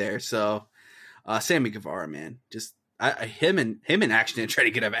there. So, Sammy Guevara, man, just him and Action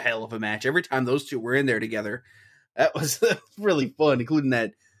Andretti could have a hell of a match every time those two were in there together. That was really fun, including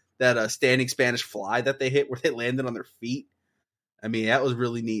that standing Spanish fly that they hit where they landed on their feet. I mean, that was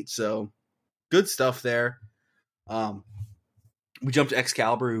really neat. So good stuff there. We jumped to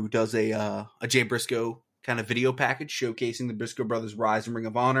Excalibur, who does a Jay Briscoe kind of video package showcasing the Briscoe brothers' rise in Ring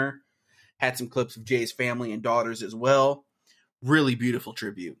of Honor. Had some clips of Jay's family and daughters as well. Really beautiful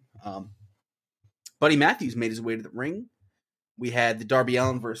tribute. Buddy Matthews made his way to the ring. We had the Darby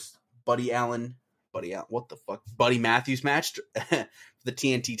Allin versus Buddy Matthews match for the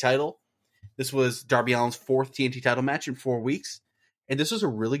TNT title. This was Darby Allin's 4th TNT title match in 4 weeks, and this was a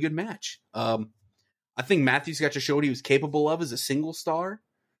really good match. I think Matthews got to show what he was capable of as a single star,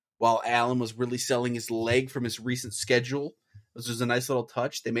 while Allin was really selling his leg from his recent schedule. This was a nice little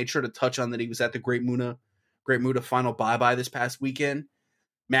touch. They made sure to touch on that he was at the Great Muta final bye-bye this past weekend.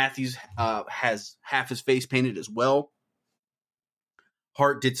 Matthews has half his face painted as well.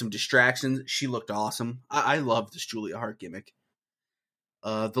 Hart did some distractions. She looked awesome. I love this Julia Hart gimmick.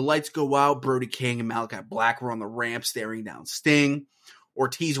 The lights go out. Brody King and Malachi Black were on the ramp staring down Sting.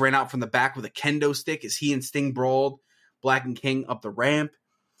 Ortiz ran out from the back with a kendo stick as he and Sting brawled. Black and King up the ramp.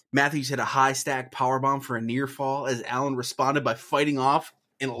 Matthews hit a high stack powerbomb for a near fall as Allin responded by fighting off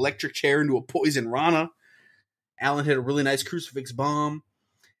an electric chair into a poison Rana. Allin hit a really nice crucifix bomb.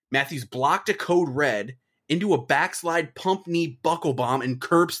 Matthews blocked a code red into a backslide pump knee buckle bomb and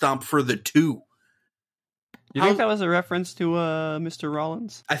curb stomp for the 2. You think that was a reference to Mr.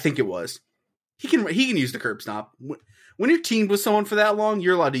 Rollins? I think it was. He can use the curb stomp. When you're teamed with someone for that long,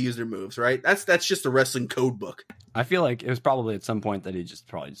 you're allowed to use their moves, right? That's just a wrestling code book. I feel like it was probably at some point that he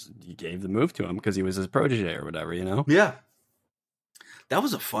gave the move to him because he was his protege or whatever, Yeah. That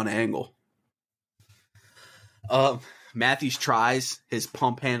was a fun angle. Matthews tries his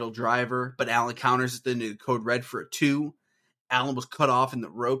pump handle driver, but Allin counters it into the code red for a 2. Allin was cut off in the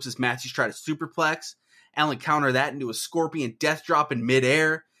ropes as Matthews tried a superplex. Allin countered that into a scorpion death drop in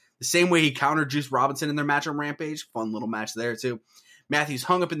midair. The same way he countered Juice Robinson in their match on Rampage. Fun little match there, too. Matthews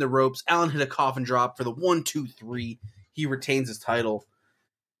hung up in the ropes. Allin hit a coffin drop for the 1-2-3. He retains his title.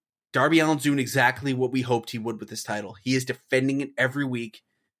 Darby Allin's doing exactly what we hoped he would with this title. He is defending it every week.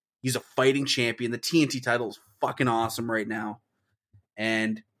 He's a fighting champion. The TNT title is fucking awesome right now.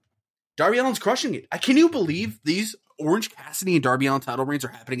 And Darby Allin's crushing it. Can you believe these Orange Cassidy and Darby Allin title reigns are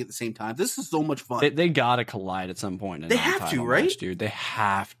happening at the same time? This is so much fun. They gotta collide at some point. They have to, right? Match, dude. They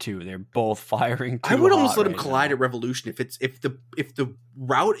have to. They're both firing. I would almost let them collide at Revolution if the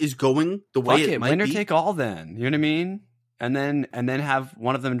route is going the way it might winner be. Take all. Then you know what I mean. And then have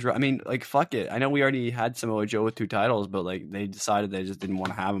one of them. I mean, like fuck it. I know we already had Samoa Joe with 2 titles, but like they decided they just didn't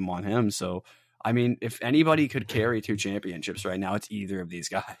want to have him on him. So I mean, if anybody could carry 2 championships right now, it's either of these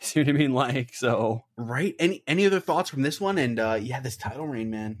guys. You know what I mean? Like, so. Right. Any other thoughts from this one? And this title reign,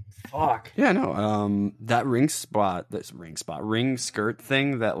 man. Fuck. Yeah, no. That ring skirt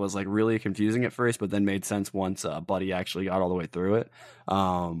thing that was like really confusing at first, but then made sense once Buddy actually got all the way through it.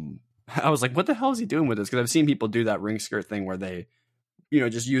 I was like, what the hell is he doing with this? Because I've seen people do that ring skirt thing where they,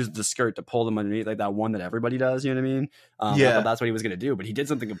 just use the skirt to pull them underneath, like that one that everybody does, you know what I mean? I thought that's what he was going to do, but he did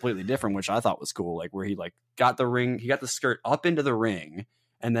something completely different, which I thought was cool, like where he like got the skirt up into the ring,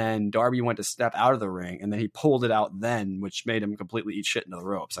 and then Darby went to step out of the ring, and then he pulled it out then, which made him completely eat shit into the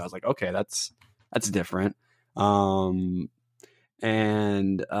ropes. I was like, okay, that's different. Oh,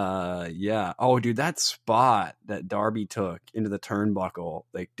 dude, that spot that Darby took into the turnbuckle,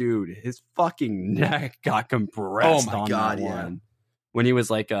 like, dude, his fucking neck got compressed. Oh my on God, that yeah. one. when he was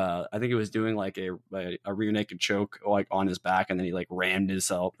like I think he was doing like a rear naked choke like on his back, and then he like rammed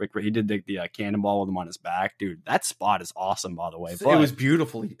himself. Like he did the cannonball with him on his back, dude. That spot is awesome, by the way. It was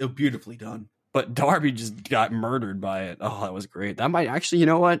beautifully done. But Darby just got murdered by it. Oh, that was great. That might actually, you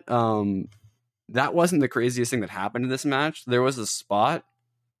know what? That wasn't the craziest thing that happened in this match. There was a spot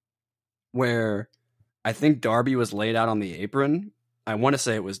where I think Darby was laid out on the apron. I want to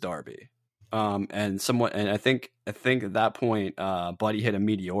say it was Darby. And I think at that point, Buddy hit a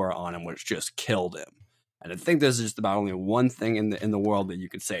Meteora on him, which just killed him. And I think there's just about only one thing in the world that you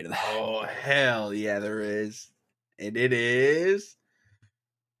could say to that. Oh, hell yeah, there is. And it is.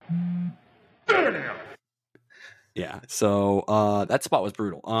 Yeah, so that spot was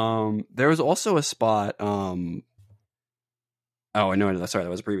brutal. There was also a spot. Oh, I know. Sorry, that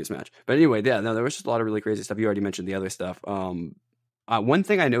was a previous match. But anyway, yeah, no, there was just a lot of really crazy stuff. You already mentioned the other stuff. One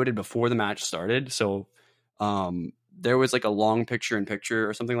thing I noted before the match started. So, there was like a long picture-in-picture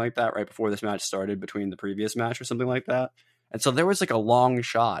or something like that right before this match started between the previous match or something like that. And so there was like a long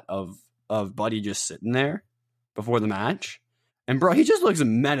shot of Buddy just sitting there before the match. And bro, he just looks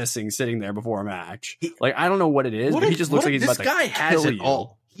menacing sitting there before a match. Like, I don't know what it is, but he just looks like he's about to kill you. This guy has it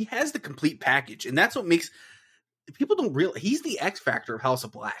all. He has the complete package, and that's what makes people don't realize he's the X factor of House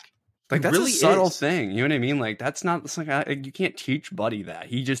of Black. Like, that's really a subtle thing. You know what I mean? Like, that's not. It's like you can't teach Buddy that.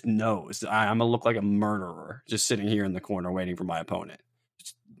 He just knows. I'm gonna look like a murderer just sitting here in the corner waiting for my opponent,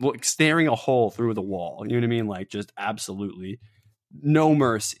 just staring a hole through the wall. You know what I mean? Like, just absolutely no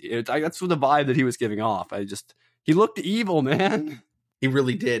mercy. That's the vibe that he was giving off. He looked evil, man. He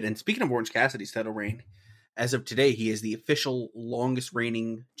really did. And speaking of Orange Cassidy's title reign, as of today, he is the official longest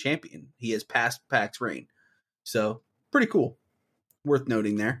reigning champion. He has passed Pac's reign. So, pretty cool. Worth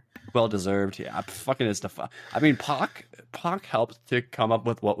noting there. Well deserved. Yeah, fucking is I mean, Pac helped to come up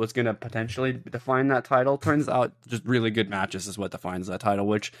with what was going to potentially define that title. Turns out just really good matches is what defines that title,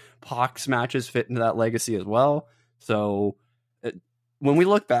 which Pac's matches fit into that legacy as well. So, when we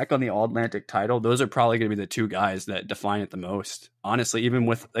look back on the All-Atlantic title, those are probably going to be the two guys that define it the most. Honestly, even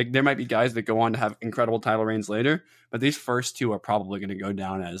with, like, there might be guys that go on to have incredible title reigns later, but these first two are probably going to go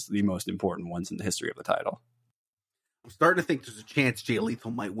down as the most important ones in the history of the title. I'm starting to think there's a chance Jay Lethal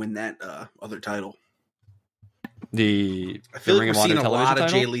might win that other title. I feel like we're seeing a lot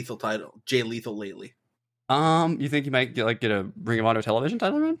of Jay Lethal lately. You think he might get a Ring of Honor television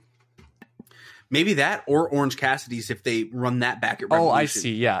title run? Maybe that, or Orange Cassidy's if they run that back at Revolution. Oh, I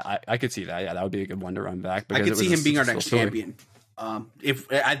see. Yeah, I could see that. Yeah, that would be a good one to run back. I could see him being our next champion.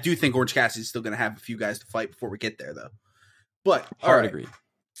 If I do think Orange Cassidy's still going to have a few guys to fight before we get there, though. But hard agree.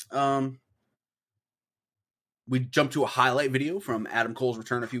 We jumped to a highlight video from Adam Cole's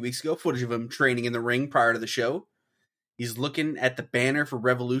return a few weeks ago. Footage of him training in the ring prior to the show. He's looking at the banner for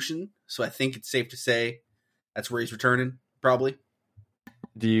Revolution, so I think it's safe to say that's where he's returning, probably.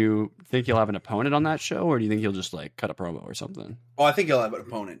 Do you think he'll have an opponent on that show, or do you think he'll just like cut a promo or something? Oh, I think he'll have an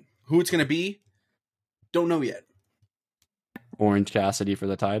opponent. Who it's going to be, don't know yet. Orange Cassidy for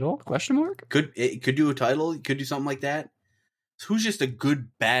the title? Question mark? Could do a title. Could do something like that. So who's just a good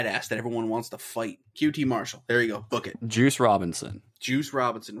badass that everyone wants to fight? QT Marshall. There you go. Book it. Juice Robinson.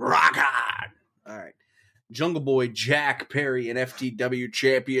 Rock on. All right. Jungle Boy Jack Perry and FTW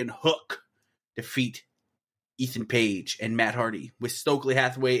champion Hook defeat Ethan Page and Matt Hardy with Stokely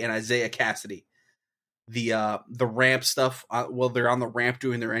Hathaway and Isaiah Cassidy. The ramp stuff, they're on the ramp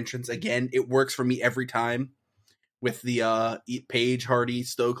doing their entrance. Again, it works for me every time with the Page, Hardy,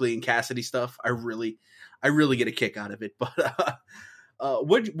 Stokely, and Cassidy stuff. I really get a kick out of it. But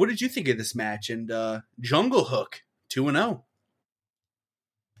what did you think of this match? And Jungle Hook 2-0.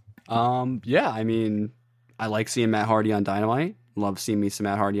 Yeah, I mean, I like seeing Matt Hardy on Dynamite. Love seeing me some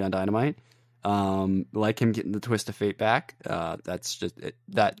Matt Hardy on Dynamite. Like him getting the twist of fate back. That's just it.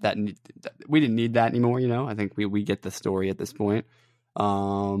 That we didn't need that anymore. You know, I think we get the story at this point.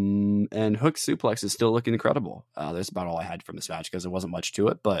 And Hook suplex is still looking incredible. That's about all I had from this match because there wasn't much to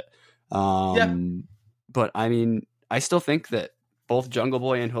it. But but I mean, I still think that both Jungle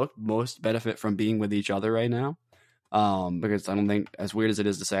Boy and Hook most benefit from being with each other right now. Because I don't think, as weird as it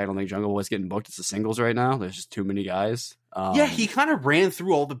is to say, I don't think Jungle Boy's getting booked as a singles right now. There's just too many guys. He kind of ran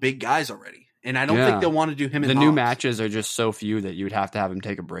through all the big guys already. And I don't think they'll want to do him in the new matches are just so few that you would have to have him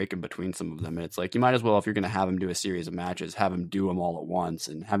take a break in between some of them. And it's like, you might as well, if you're going to have him do a series of matches, have him do them all at once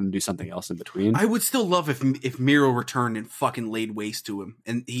and have him do something else in between. I would still love if Miro returned and fucking laid waste to him.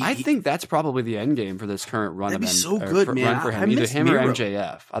 And I think that's probably the end game for this current run. That'd be so good, man. Run for him. Either him Miro or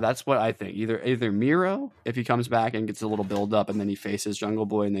MJF. That's what I think. Either Miro, if he comes back and gets a little build up and then he faces Jungle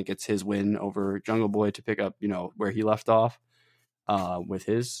Boy and then gets his win over Jungle Boy to pick up, where he left off. With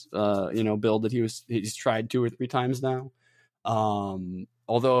his build that he's tried 2 or 3 times now,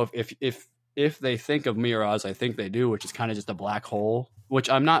 Although if they think of Miro as I think they do, which is kind of just a black hole, which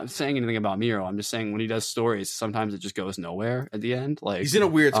I'm not saying anything about Miro. I'm just saying when he does stories, sometimes it just goes nowhere at the end. Like he's in a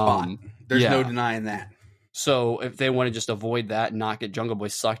weird spot. There's no yeah. denying that. So if they want to just avoid that and not get Jungle Boy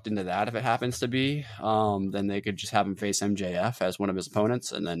sucked into that, if it happens to be, then they could just have him face MJF as one of his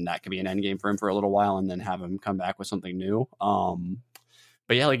opponents, and then that could be an end game for him for a little while, and then have him come back with something new.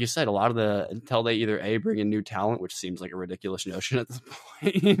 But yeah, like you said, a lot of until they either bring in new talent, which seems like a ridiculous notion at this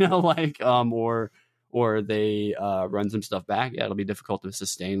point, or they run some stuff back. Yeah, it'll be difficult to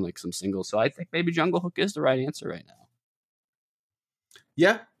sustain like some singles. So I think maybe Jungle Hook is the right answer right now.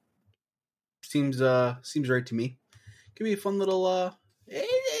 Yeah. Seems right to me. Could be a fun little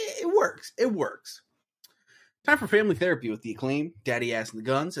it works. It works. Time for family therapy with the Acclaim, Daddy Ass and the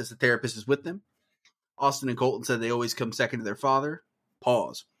Guns, as the therapist is with them. Austin and Colton said they always come second to their father.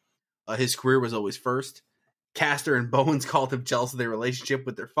 Pause. His career was always first. Caster and Bowens called him jealous of their relationship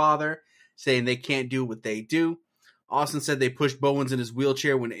with their father, saying they can't do what they do. Austin said they pushed Bowens in his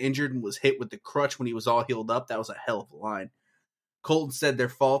wheelchair when injured and was hit with the crutch when he was all healed up. That was a hell of a line. Colton said their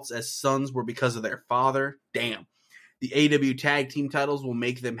faults as sons were because of their father. Damn. The AW tag team titles will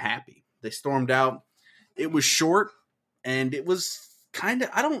make them happy. They stormed out. It was short, and it was kind of,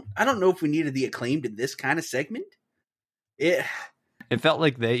 I don't know if we needed the Acclaimed in this kind of segment. It felt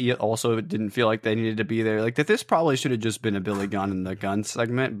like they also didn't feel like they needed to be there. Like that this probably should have just been a Billy Gunn and the Gun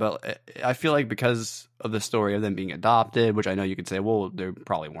segment, but I feel like because of the story of them being adopted, which I know you could say, well, they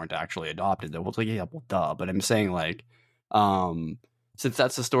probably weren't actually adopted. Well, it's like, yeah, well, duh. But I'm saying like, since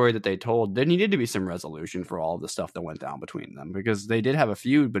that's the story that they told, there needed to be some resolution for all of the stuff that went down between them, because they did have a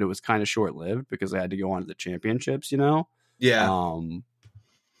feud, but it was kind of short lived because they had to go on to the championships, Yeah.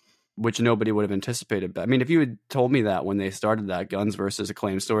 Which nobody would have anticipated. But I mean, if you had told me that when they started that Guns versus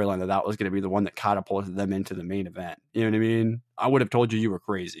Acclaim storyline, that was going to be the one that catapulted them into the main event, you know what I mean? I would have told you were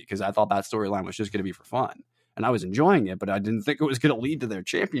crazy, because I thought that storyline was just going to be for fun, and I was enjoying it, but I didn't think it was going to lead to their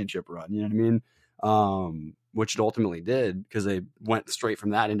championship run. You know what I mean? Which it ultimately did, because they went straight from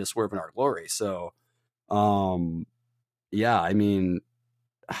that into Swerve in Our Glory. So, yeah, I mean,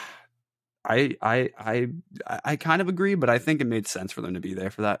 I kind of agree, but I think it made sense for them to be there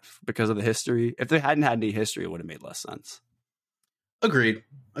for that because of the history. If they hadn't had any history, it would have made less sense. Agreed.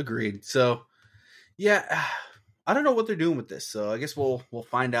 So, yeah, I don't know what they're doing with this. So I guess we'll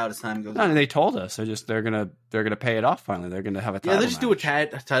find out as time goes on. And they told us they're gonna pay it off finally. They're gonna have a title match. Do a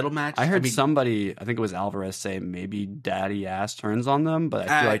title match. I heard somebody, I think it was Alvarez, say maybe Daddy Ass turns on them, but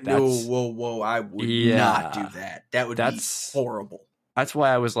I feel like that's whoa. I would not do that. That would be horrible. That's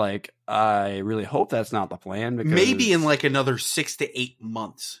why I was like, I really hope that's not the plan. Because maybe in like another 6 to 8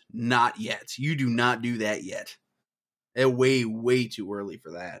 months. Not yet. You do not do that yet. It's way too early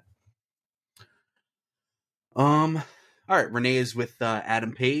for that. All right. Renee is with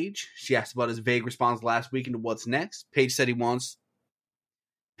Adam Page. She asked about his vague response last week into what's next. Page said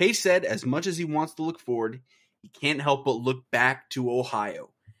as much as he wants to look forward, he can't help but look back to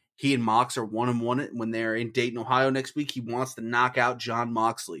Ohio. He and Mox are 1-1 when they're in Dayton, Ohio next week. He wants to knock out Jon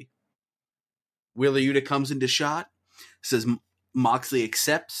Moxley. Wheeler Yuta comes into shot. Says Moxley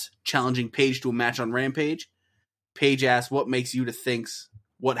accepts, challenging Page to a match on Rampage. Page asks what makes Yuta thinks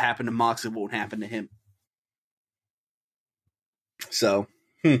what happened to Moxley won't happen to him. So,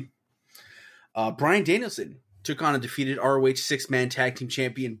 Bryan Danielson took on a defeated ROH 6-man tag team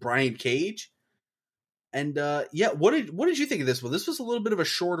champion Brian Cage. And what did you think of this one? This was a little bit of a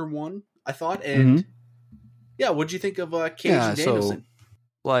shorter one, I thought. And what did you think of Cage and Danielson? So,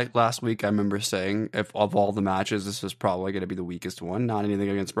 like last week, I remember saying, if of all the matches, this is probably going to be the weakest one. Not anything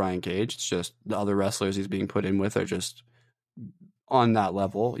against Brian Cage. It's just the other wrestlers he's being put in with are just on that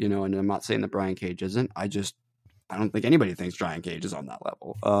level, And I'm not saying that Brian Cage isn't. I don't think anybody thinks Brian Cage is on that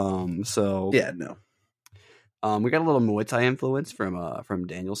level. Yeah, no. We got a little Muay Thai influence from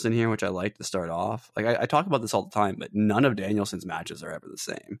Danielson here, which I like to start off. Like I talk about this all the time, but none of Danielson's matches are ever the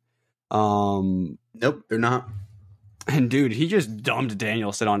same. Nope, they're not. And dude, he just dumped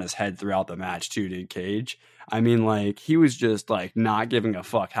Danielson on his head throughout the match too, dude. Cage. I mean, like he was just like not giving a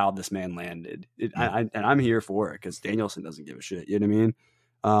fuck how this man landed. And I'm here for it because Danielson doesn't give a shit. You know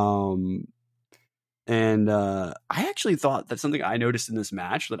what I mean? And I actually thought that something I noticed in this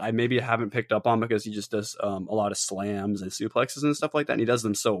match that I maybe haven't picked up on because he just does a lot of slams and suplexes and stuff like that. And he does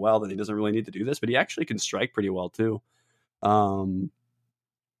them so well that he doesn't really need to do this, but he actually can strike pretty well too.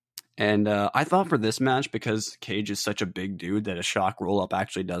 And I thought for this match, because Cage is such a big dude, that a shock roll up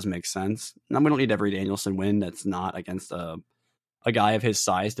actually does make sense. Now, we don't need every Danielson win that's not against a guy of his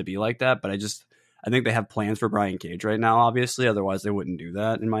size to be like that. But I think they have plans for Brian Cage right now, obviously. Otherwise, they wouldn't do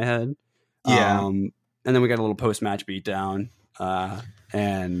that in my head. Yeah. And then we got a little post-match beatdown.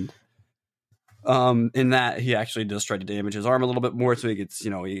 And in that, he actually does try to damage his arm a little bit more, so he gets,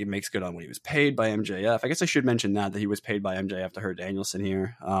 he makes good on what he was paid by MJF. I guess I should mention that he was paid by MJF to hurt Danielson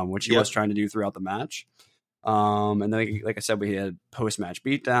here, which he was trying to do throughout the match. And then, like I said, we had post-match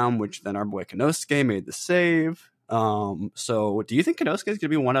beatdown, which then our boy Konosuke made the save. So do you think Konosuke is going to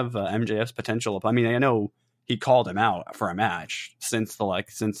be one of MJF's potential? I mean, I know he called him out for a match since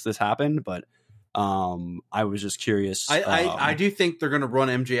this happened, but I was just curious. I do think they're going to run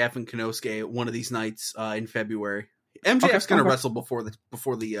MJF and Konosuke one of these nights in February. MJF's going to wrestle before the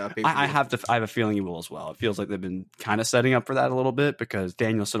pay-per-view. I have a feeling he will as well. It feels like they've been kind of setting up for that a little bit, because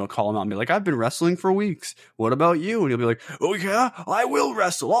Danielson will call him out and be like, "I've been wrestling for weeks. What about you?" And he'll be like, "Oh yeah, I will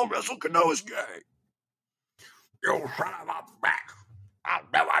wrestle. I'll wrestle Konosuke." You son of a bitch! I'll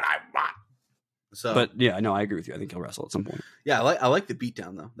do what I want. So, but yeah, no, I agree with you. I think he'll wrestle at some point. Yeah, I like the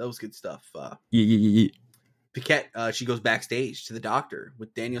beatdown though. That was good stuff. Yeah. Paquette, she goes backstage to the doctor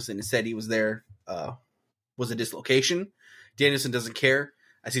with Danielson and said he was there. Was a dislocation. Danielson doesn't care,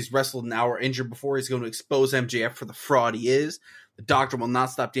 as he's wrestled an hour injured before. He's going to expose MJF for the fraud he is. The doctor will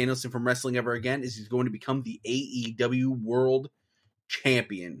not stop Danielson from wrestling ever again, as he's going to become the AEW World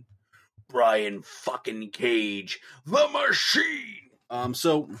Champion. Brian fucking Cage, the Machine.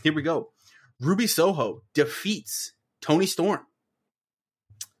 So here we go. Ruby Soho defeats Toni Storm.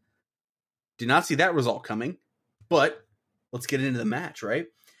 Did not see that result coming, but let's get into the match, right?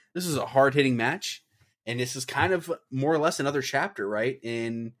 This is a hard-hitting match, and this is kind of more or less another chapter, right,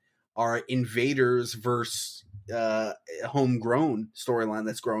 in our Invaders versus homegrown storyline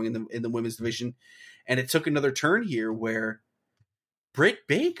that's growing in the women's division. And it took another turn here where Britt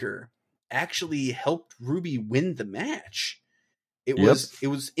Baker actually helped Ruby win the match. It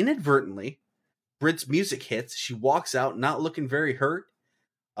was inadvertently. Britt's music hits. She walks out, not looking very hurt.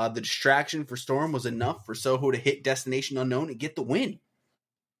 The distraction for Storm was enough for Soho to hit Destination Unknown and get the win.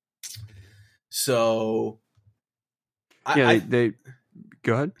 So, they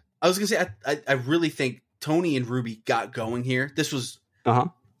go ahead. I was gonna say I really think Toni and Ruby got going here. This was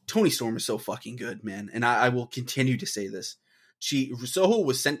Toni Storm is so fucking good, man, and I will continue to say this. Soho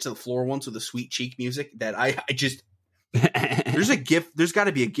was sent to the floor once with the Sweet Cheek music that I just there's a gif. There's got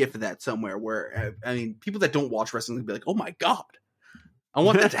to be a gif of that somewhere where I mean, people that don't watch wrestling would be like, "Oh my god, I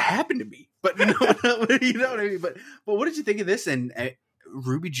want that to happen to me." But you know what I mean. But what did you think of this? And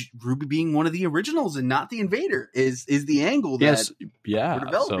Ruby being one of the originals and not the Invader is the angle that we're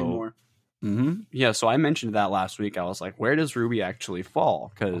developing more. Mm-hmm. Yeah, so I mentioned that last week. I was like, where does Ruby actually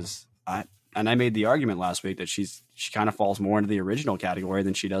fall? Because I made the argument last week that she kind of falls more into the original category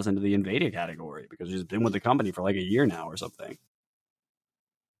than she does into the Invader category, because she's been with the company for like a year now or something.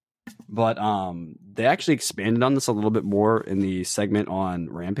 But they actually expanded on this a little bit more in the segment on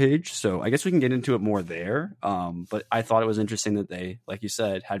Rampage, so I guess we can get into it more there. But I thought it was interesting that they, like you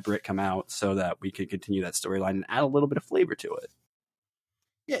said, had Britt come out so that we could continue that storyline and add a little bit of flavor to it.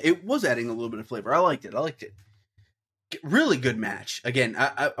 Yeah, it was adding a little bit of flavor. I liked it. Really good match. Again,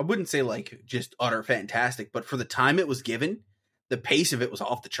 I wouldn't say like just utter fantastic, but for the time it was given, the pace of it was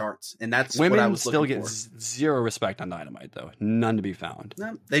off the charts, and that's Women what I was looking for. Still get zero respect on Dynamite, though. None to be found.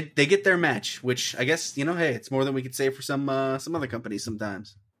 No, they get their match, which I guess, hey, it's more than we could say for some other companies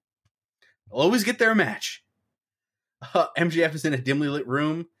sometimes. They'll always get their match. MJF is in a dimly lit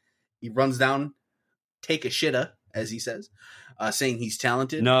room. He runs down, take a shitta, as he says, saying he's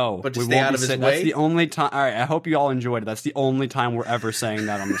talented. No, but to stay out of his way. That's the only time. All right, I hope you all enjoyed it. That's the only time we're ever saying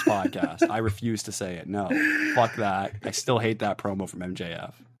that on this podcast. I refuse to say it. No, fuck that. I still hate that promo from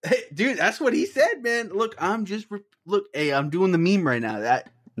MJF. Hey, dude, that's what he said, man. Look, I'm doing the meme right now.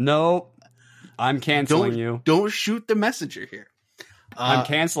 No, I'm canceling you. Don't shoot the messenger here. I'm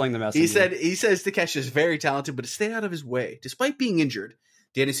canceling the messenger. He says Takeshi is very talented, but to stay out of his way. Despite being injured,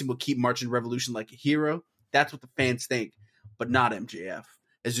 Danielson will keep marching Revolution like a hero. That's what the fans think, but not MJF.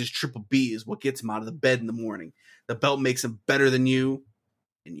 As his Triple B is what gets him out of the bed in the morning. The belt makes him better than you,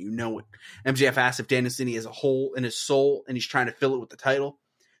 and you know it. MJF asks if Danielson has a hole in his soul, and he's trying to fill it with the title.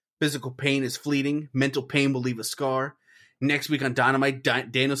 Physical pain is fleeting. Mental pain will leave a scar. Next week on Dynamite,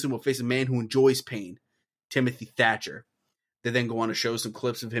 Danielson will face a man who enjoys pain, Timothy Thatcher. They then go on to show some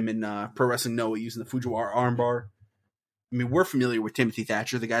clips of him in Pro Wrestling Noah using the Fujiwara armbar. I mean, we're familiar with Timothy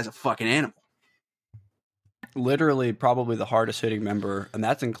Thatcher. The guy's a fucking animal. Literally probably the hardest hitting member, and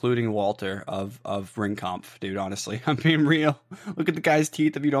that's including Walter of Ring Kampf, dude. Honestly, I'm being real. Look at the guy's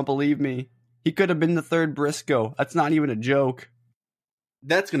teeth if you don't believe me. He could have been the third Briscoe. That's not even a joke.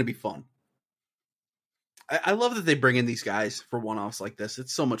 That's going to be fun. I love that they bring in these guys for one-offs like this.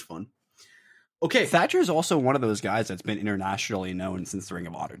 It's so much fun. Okay. Thatcher is also one of those guys that's been internationally known since the Ring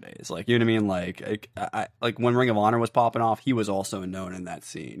of Honor days. Like, you know what I mean? Like when Ring of Honor was popping off, he was also known in that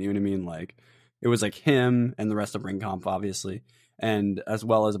scene. You know what I mean? Like, it was like him and the rest of Ring Comp, obviously, and as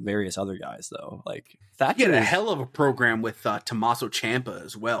well as various other guys, though. Like, Thatcher He had a hell of a program with Tommaso Ciampa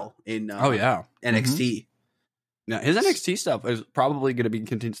as well in NXT. Mm-hmm. Now, his NXT stuff is probably going to be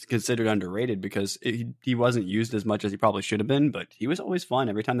considered underrated because he wasn't used as much as he probably should have been, but he was always fun.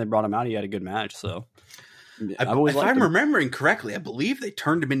 Every time they brought him out, he had a good match. So, if I'm remembering correctly, I believe they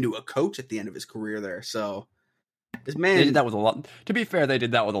turned him into a coach at the end of his career there. So, this man, they did that with a lot. To be fair, they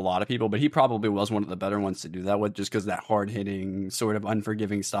did that with a lot of people, but he probably was one of the better ones to do that with, just because that hard hitting, sort of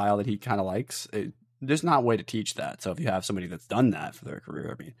unforgiving style that he kind of likes. There's not a way to teach that. So, if you have somebody that's done that for their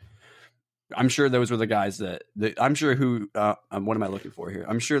career, I mean. I'm sure those were the guys that I'm sure who, what am I looking for here?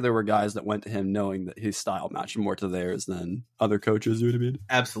 I'm sure there were guys that went to him knowing that his style matched more to theirs than other coaches, you know what I mean?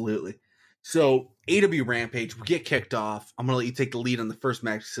 Absolutely. So, AW Rampage, we get kicked off. I'm going to let you take the lead on the first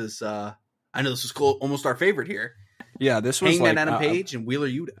match because I know this was almost our favorite here. Yeah, this was Hangman Adam Page and Wheeler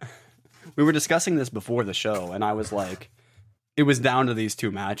Yuta. We were discussing this before the show, and I was like, it was down to these two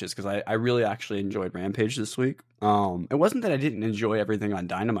matches because I really actually enjoyed Rampage this week. It wasn't that I didn't enjoy everything on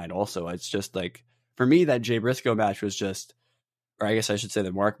Dynamite also. It's just like, for me, that Jay Briscoe match was just, or I guess I should say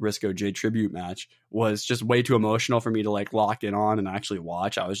the Mark Briscoe Jay Tribute match was just way too emotional for me to like lock in on and actually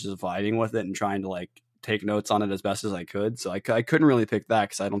watch. I was just vibing with it and trying to like take notes on it as best as I could. So I couldn't really pick that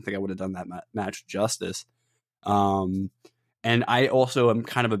because I don't think I would have done that match justice. And I also am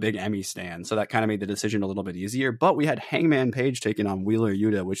kind of a big Emmy stan, so that kind of made the decision a little bit easier. But we had Hangman Page taking on Wheeler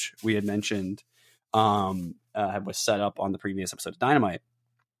Yuta, which we had mentioned was set up on the previous episode of Dynamite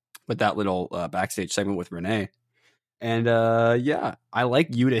with that little backstage segment with Renee. And yeah, I like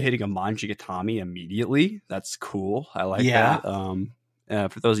Yuta hitting a Manji-Gatami immediately. That's cool. I like that.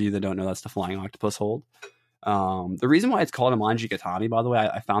 For those of you that don't know, that's the Flying Octopus hold. The reason why it's called a Manji-Gatami, by the way,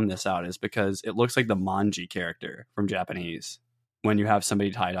 I found this out, is because it looks like the Manji character from Japanese when you have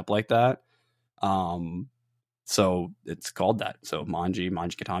somebody tied up like that. So it's called that. So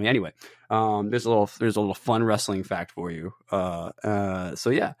Manji-Gatami. Anyway, there's a little fun wrestling fact for you. So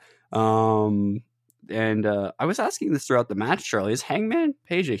yeah. And I was asking this throughout the match, Charlie, is Hangman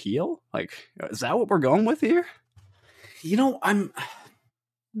Page a heel? Like, is that what we're going with here? You know, I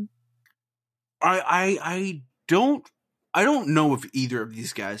don't know if either of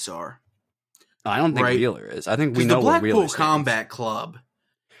these guys are. I don't think Wheeler is. I think we know the Blackpool Combat Club.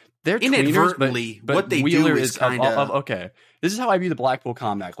 They're inadvertently tweeners, but what they Wheeler do is kind of okay. This is how I view the Blackpool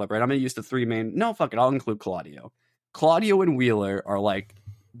Combat Club, right? I'm going to use the three main. No, fuck it. I'll include Claudio. Claudio and Wheeler are like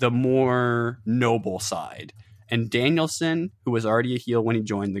the more noble side, and Danielson, who was already a heel when he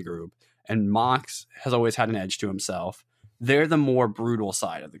joined the group, and Mox has always had an edge to himself. They're the more brutal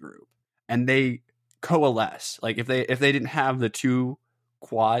side of the group, and they coalesce. Like if they didn't have the two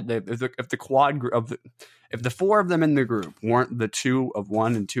quad, if the quad group if the four of them in the group weren't the two of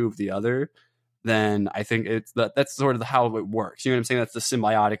one and two of the other, then I think that's sort of how it works. You know what I'm saying? That's the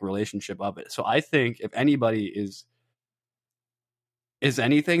symbiotic relationship of it. So I think if anybody is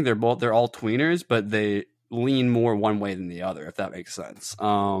anything, they're all tweeners, but they lean more one way than the other, if that makes sense.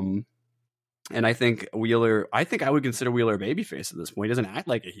 And I think Wheeler, I would consider Wheeler a babyface at this point. He doesn't act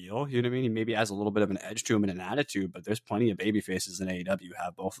like a heel. You know what I mean? He maybe has a little bit of an edge to him and an attitude, but there's plenty of babyfaces in AEW who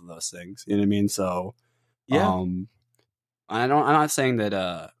have both of those things. You know what I mean? So, yeah. I'm not saying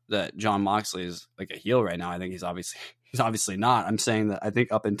that Jon Moxley is like a heel right now. I think he's obviously not. I'm saying that I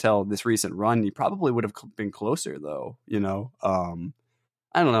think up until this recent run, he probably would have been closer though. You know,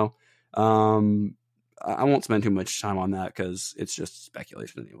 I don't know. I won't spend too much time on that because it's just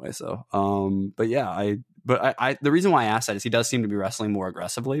speculation anyway. So, but yeah, I the reason why I asked that is he does seem to be wrestling more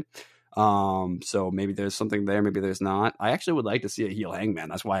aggressively. So maybe there's something there, maybe there's not. I actually would like to see a heel Hangman.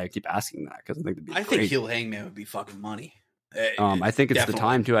 That's why I keep asking that, because I think I think heel Hangman would be fucking money. I think it's Definitely. the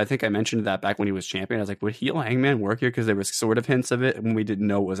time too. I think I mentioned that back when he was champion. I was like, would heel Hangman work here? Because there was sort of hints of it when we didn't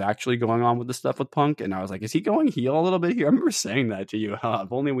know what was actually going on with the stuff with Punk. And I was like, is he going heel a little bit here? I remember saying that to you.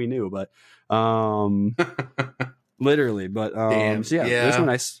 If only we knew, but literally. But Damn. So yeah, there's some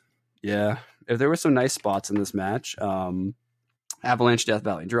nice. Yeah, if there were some nice spots in this match. Avalanche Death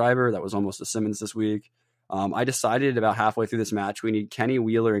Valley Driver, that was almost a Simmons this week. I decided about halfway through this match we need Kenny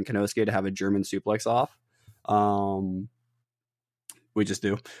Wheeler and Konosuke to have a German suplex off. We just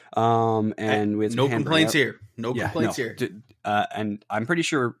do. And we had no complaints here. No complaints here. And I'm pretty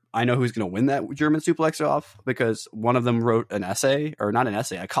sure I know who's going to win that German suplex off, because one of them wrote an essay, or not an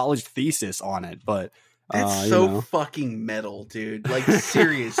essay, a college thesis on it. But that's so fucking metal, dude. Like,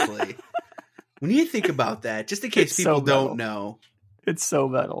 seriously. When you think about that, just in case people don't know. It's so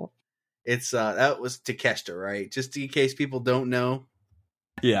metal. It's that was Takeshita, right? Just in case people don't know.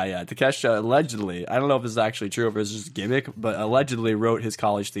 Yeah. Takeshita allegedly, I don't know if this is actually true or if it's just a gimmick, but allegedly wrote his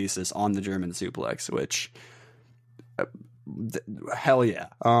college thesis on the German suplex, which hell yeah.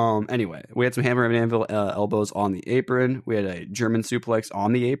 Anyway, we had some hammer and anvil elbows on the apron. We had a German suplex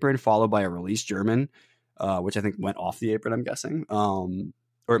on the apron, followed by a release German, which I think went off the apron, I'm guessing.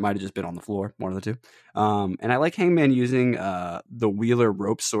 Or it might have just been on the floor, one of the two. And I like Hangman using the Wheeler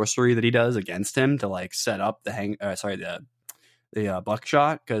rope sorcery that he does against him to like set up the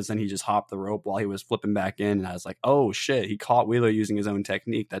buckshot, because then he just hopped the rope while he was flipping back in, and I was like, oh shit, he caught Wheeler using his own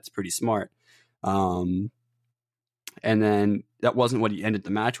technique. That's pretty smart. And then that wasn't what he ended the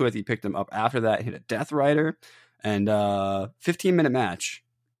match with. He picked him up after that, hit a Death Rider, and 15-minute match,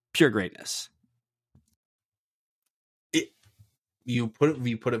 pure greatness. You put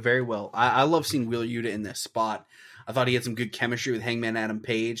it very well. I love seeing Wheeler Yuta in this spot. I thought he had some good chemistry with Hangman Adam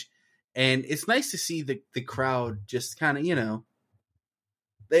Page, and it's nice to see the crowd just kind of, you know,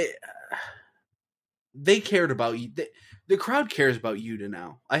 they cared about you. The crowd cares about Yuta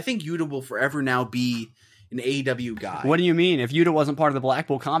now. I think Yuta will forever now be an AEW guy. What do you mean? If Yuta wasn't part of the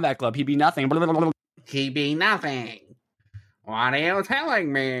Blackpool Combat Club, he'd be nothing. He'd be nothing. What are you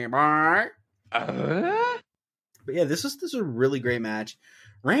telling me, boy? But yeah, this is a really great match.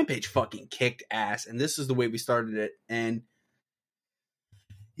 Rampage fucking kicked ass, and this is the way we started it. And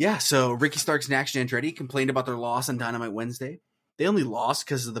yeah, so Ricky Starks and Action Andretti complained about their loss on Dynamite Wednesday. They only lost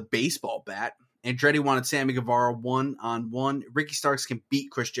because of the baseball bat. Andretti wanted Sammy Guevara 1-on-1. Ricky Starks can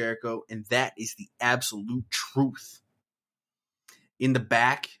beat Chris Jericho, and that is the absolute truth. In the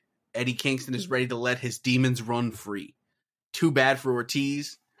back, Eddie Kingston is ready to let his demons run free. Too bad for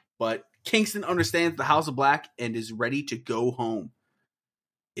Ortiz, but Kingston understands the House of Black and is ready to go home.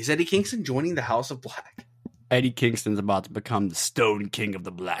 Is Eddie Kingston joining the House of Black? Eddie Kingston's about to become the Stone King of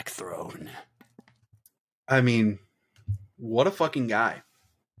the Black Throne. I mean, what a fucking guy.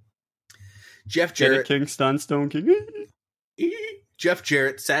 Jeff Jarrett. Eddie Kingston, Stone King. Jeff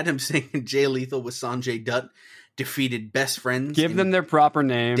Jarrett, Saddam Singh, and Jay Lethal with Sanjay Dutt defeated Best Friends. Give them their proper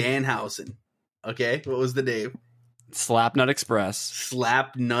name. Danhausen. Okay, what was the name? Slapnut Express.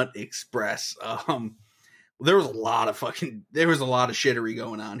 Slapnut Express. There was a lot of shittery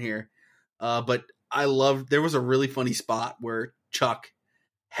going on here. But there was a really funny spot where Chuck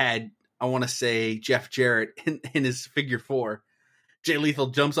had, I want to say, Jeff Jarrett in his figure four. Jay Lethal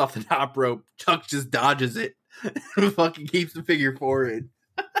jumps off the top rope. Chuck just dodges it and fucking keeps the figure four in.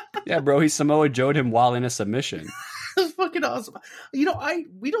 Yeah, bro, he Samoa Joe'd him while in a submission. That's fucking awesome. You know,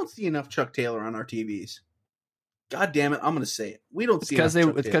 we don't see enough Chuck Taylor on our TVs. God damn it, I'm going to say it. We don't see enough Chuck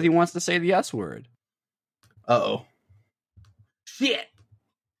Taylor. It's because he wants to say the S word. Uh-oh. Shit.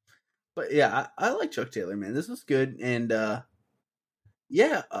 But yeah, I like Chuck Taylor, man. This was good. And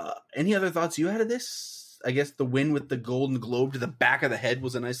any other thoughts you had of this? I guess the win with the Golden Globe to the back of the head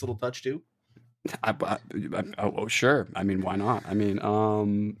was a nice little touch too. Sure. I mean, why not? I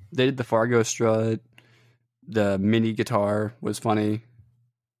mean, they did the Fargo strut. The mini guitar was funny.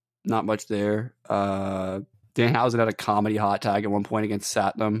 Not much there. Danhausen had a comedy hot tag at one point against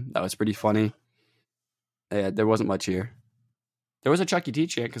Satnam. That was pretty funny. Yeah, there wasn't much here. There was a Chuck E. T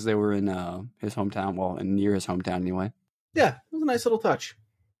chant because they were in his hometown. Well, near his hometown anyway. Yeah, it was a nice little touch.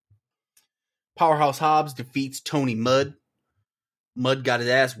 Powerhouse Hobbs defeats Tony Mudd. Mudd got his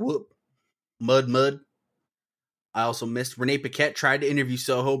ass whooped. Mudd. I also missed. Renee Paquette tried to interview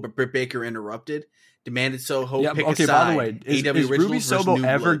Soho, but Britt Baker interrupted. Demanded Soho pick a side. By the way, is Ruby Soho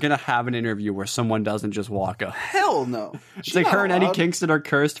ever going to have an interview where someone doesn't just walk up? Hell no. It's like her and Eddie Kingston are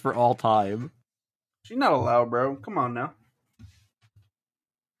cursed for all time. She's not allowed, bro. Come on now.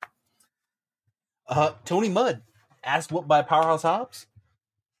 Tony Mudd ass whooped by Powerhouse Hobbs.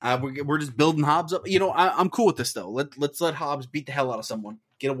 We're just building Hobbs up. You know, I'm cool with this, though. Let's let Hobbs beat the hell out of someone.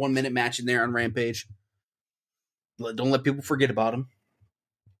 Get a 1-minute match in there on Rampage. Don't let people forget about him.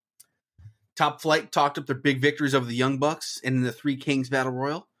 Top Flight talked up their big victories over the Young Bucks, and in the Three Kings Battle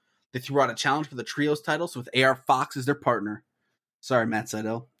Royal, they threw out a challenge for the Trios titles with AR Fox as their partner. Sorry, Matt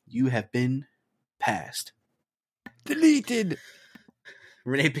Sydal. You have been passed. Deleted.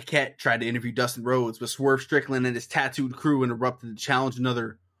 Renee Paquette tried to interview Dustin Rhodes, but Swerve Strickland and his tattooed crew interrupted to challenge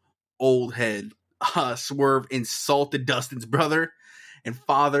another old head. Swerve insulted Dustin's brother and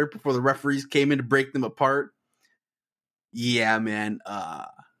father before the referees came in to break them apart. Yeah, man.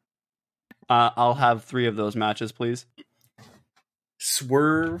 I'll have 3 of those matches, please.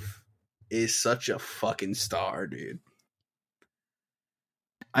 Swerve is such a fucking star, dude.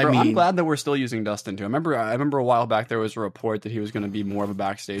 I'm glad that we're still using Dustin too. I remember a while back there was a report that he was going to be more of a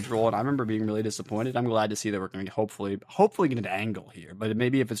backstage role, and I remember being really disappointed. I'm glad to see that we're going to hopefully get an angle here, but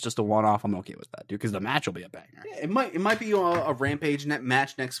maybe if it's just a one-off, I'm okay with that, dude, because the match will be a banger. Yeah, it might be a Rampage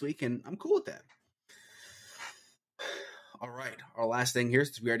match next week, and I'm cool with that. All right, our last thing here,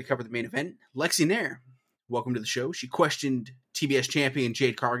 since we already covered the main event, Lexi Nair, welcome to the show. She questioned TBS champion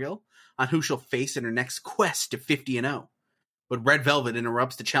Jade Cargill on who she'll face in her next quest to 50-0. But Red Velvet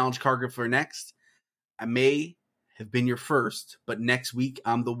interrupts to challenge Cargill for next. I may have been your first, but next week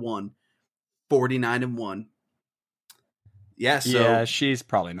I'm the one. 49-1. Yeah, yeah, she's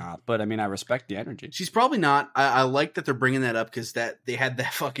probably not. But I mean, I respect the energy. She's probably not. I like that they're bringing that up because that they had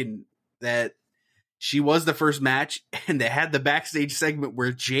that she was the first match, and they had the backstage segment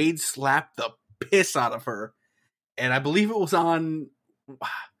where Jade slapped the piss out of her, and I believe it was on.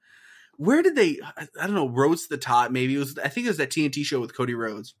 Where did they? I don't know. Rhodes to the Top. Maybe it was. I think it was that TNT show with Cody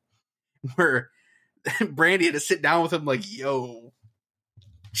Rhodes, where Brandy had to sit down with him like, "Yo,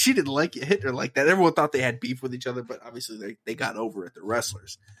 she didn't like you hit her like that." Everyone thought they had beef with each other, but obviously they got over it. They're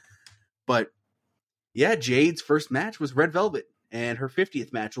wrestlers. But yeah, Jade's first match was Red Velvet, and her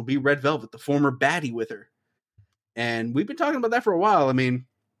 50th match will be Red Velvet, the former baddie with her. And we've been talking about that for a while. I mean,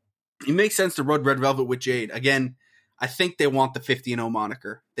 it makes sense to run Red Velvet with Jade again. I think they want the 50-0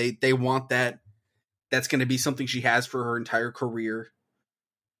 moniker. They want that. That's going to be something she has for her entire career.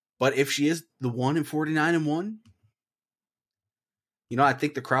 But if she is the 1-49-1, I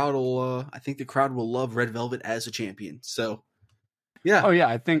think the crowd will. I think the crowd will love Red Velvet as a champion. So, yeah. Oh yeah,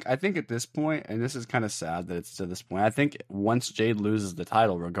 I think at this point, and this is kind of sad that it's to this point. I think once Jade loses the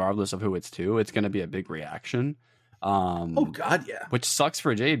title, regardless of who it's to, it's going to be a big reaction. Oh God, yeah. Which sucks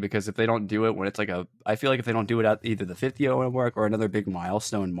for Jade because if they don't do it when it's I feel like if they don't do it at either the 50-0 mark or another big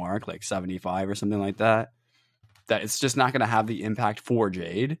milestone mark like 75 or something like that, that it's just not going to have the impact for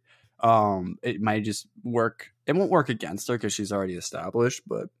Jade. It might just work. It won't work against her because she's already established.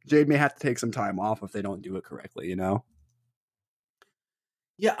 But Jade may have to take some time off if they don't do it correctly.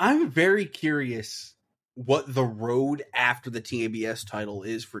 Yeah, I'm very curious what the road after the TBS title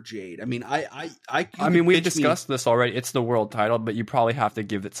is for Jade. I mean, we've discussed this already. It's the world title, but you probably have to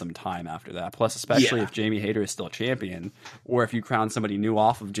give it some time after that. Plus, especially if Jamie Hayter is still champion, or if you crown somebody new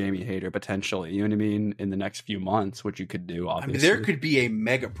off of Jamie Hayter potentially, you know what I mean, in the next few months, which you could do, obviously. I mean, there could be a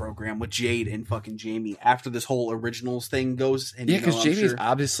mega program with Jade and fucking Jamie after this whole originals thing goes. And, yeah, because Jamie's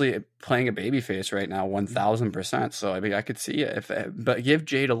obviously playing a babyface right now, 1,000%. So, I mean, I could see it. But give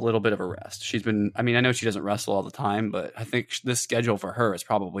Jade a little bit of a rest. She's been, I mean, I know she doesn't wrestle all the time, but I think this schedule for her is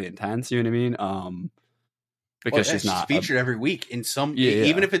probably intense. You know what I mean? Because she's not featured every week in some,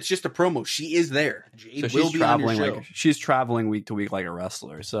 even if it's just a promo, she is there. Jade so will be traveling on your show. She's traveling week to week like a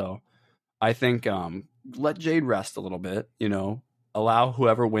wrestler. So I think let Jade rest a little bit. Allow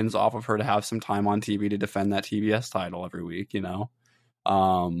whoever wins off of her to have some time on TV to defend that TBS title every week.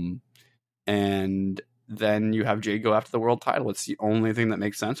 And then you have Jade go after the world title. It's the only thing that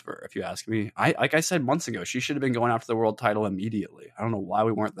makes sense for her, if you ask me. Like I said months ago, she should have been going after the world title immediately. I don't know why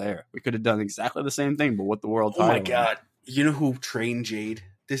we weren't there. We could have done exactly the same thing, but with the world title. Oh my God. You know who trained Jade?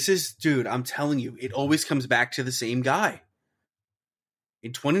 Dude, I'm telling you, it always comes back to the same guy.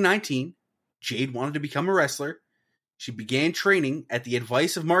 In 2019, Jade wanted to become a wrestler. She began training at the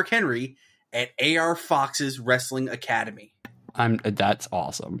advice of Mark Henry at AR Fox's Wrestling Academy. That's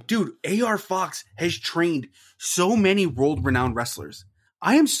awesome. Dude, AR Fox has trained so many world-renowned wrestlers.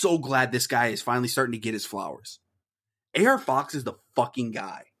 I am so glad this guy is finally starting to get his flowers. AR Fox is the fucking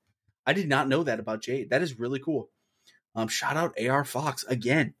guy. I did not know that about Jade. That is really cool. Shout out AR Fox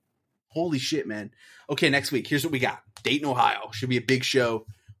again. Holy shit, man. Okay, next week, here's what we got. Dayton, Ohio. Should be a big show.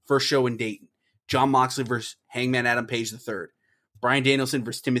 First show in Dayton. Jon Moxley versus Hangman Adam Page III. Bryan Danielson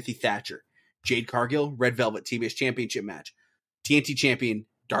versus Timothy Thatcher. Jade Cargill, Red Velvet TBS Championship match. TNT champion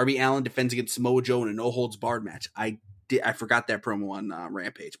Darby Allin defends against Samoa Joe in a no-holds-barred match. I forgot that promo on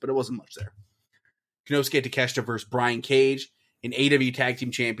Rampage, but it wasn't much there. Konosuke Takeshita versus Brian Cage, and AEW Tag Team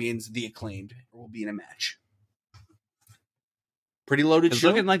Champions, The Acclaimed, will be in a match. Pretty loaded show.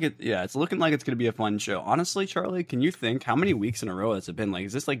 It's looking like it's going to be a fun show. Honestly, Charlie, can you think how many weeks in a row has it been? Like,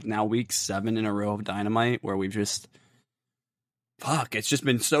 is this like now week 7 in a row of Dynamite where we've just... Fuck, it's just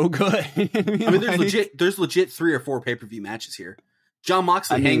been so good. There's legit 3 or 4 pay-per-view matches here. Jon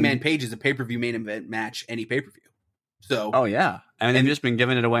Moxley, Hangman Page is a pay-per-view main event match, any pay-per-view. So, oh yeah, and they've just been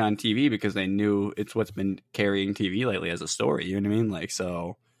giving it away on TV because they knew it's what's been carrying TV lately as a story. You know what I mean? Like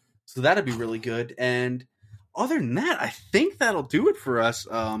so that'd be really good. And other than that, I think that'll do it for us.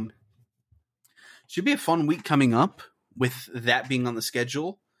 Should be a fun week coming up with that being on the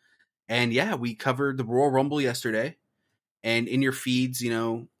schedule. And yeah, we covered the Royal Rumble yesterday. and in your feeds,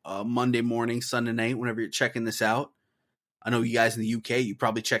 Monday morning, Sunday night, whenever you're checking this out. I know you guys in the UK, you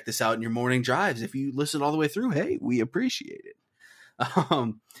probably check this out in your morning drives. If you listen all the way through, hey, we appreciate it.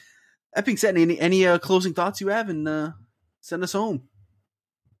 That being said, any closing thoughts you have, and send us home.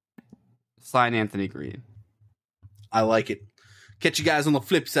 Sign Anthony Green. I like it. Catch you guys on the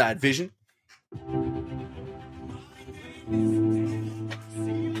flip side, Vision.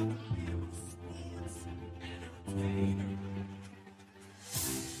 Sports.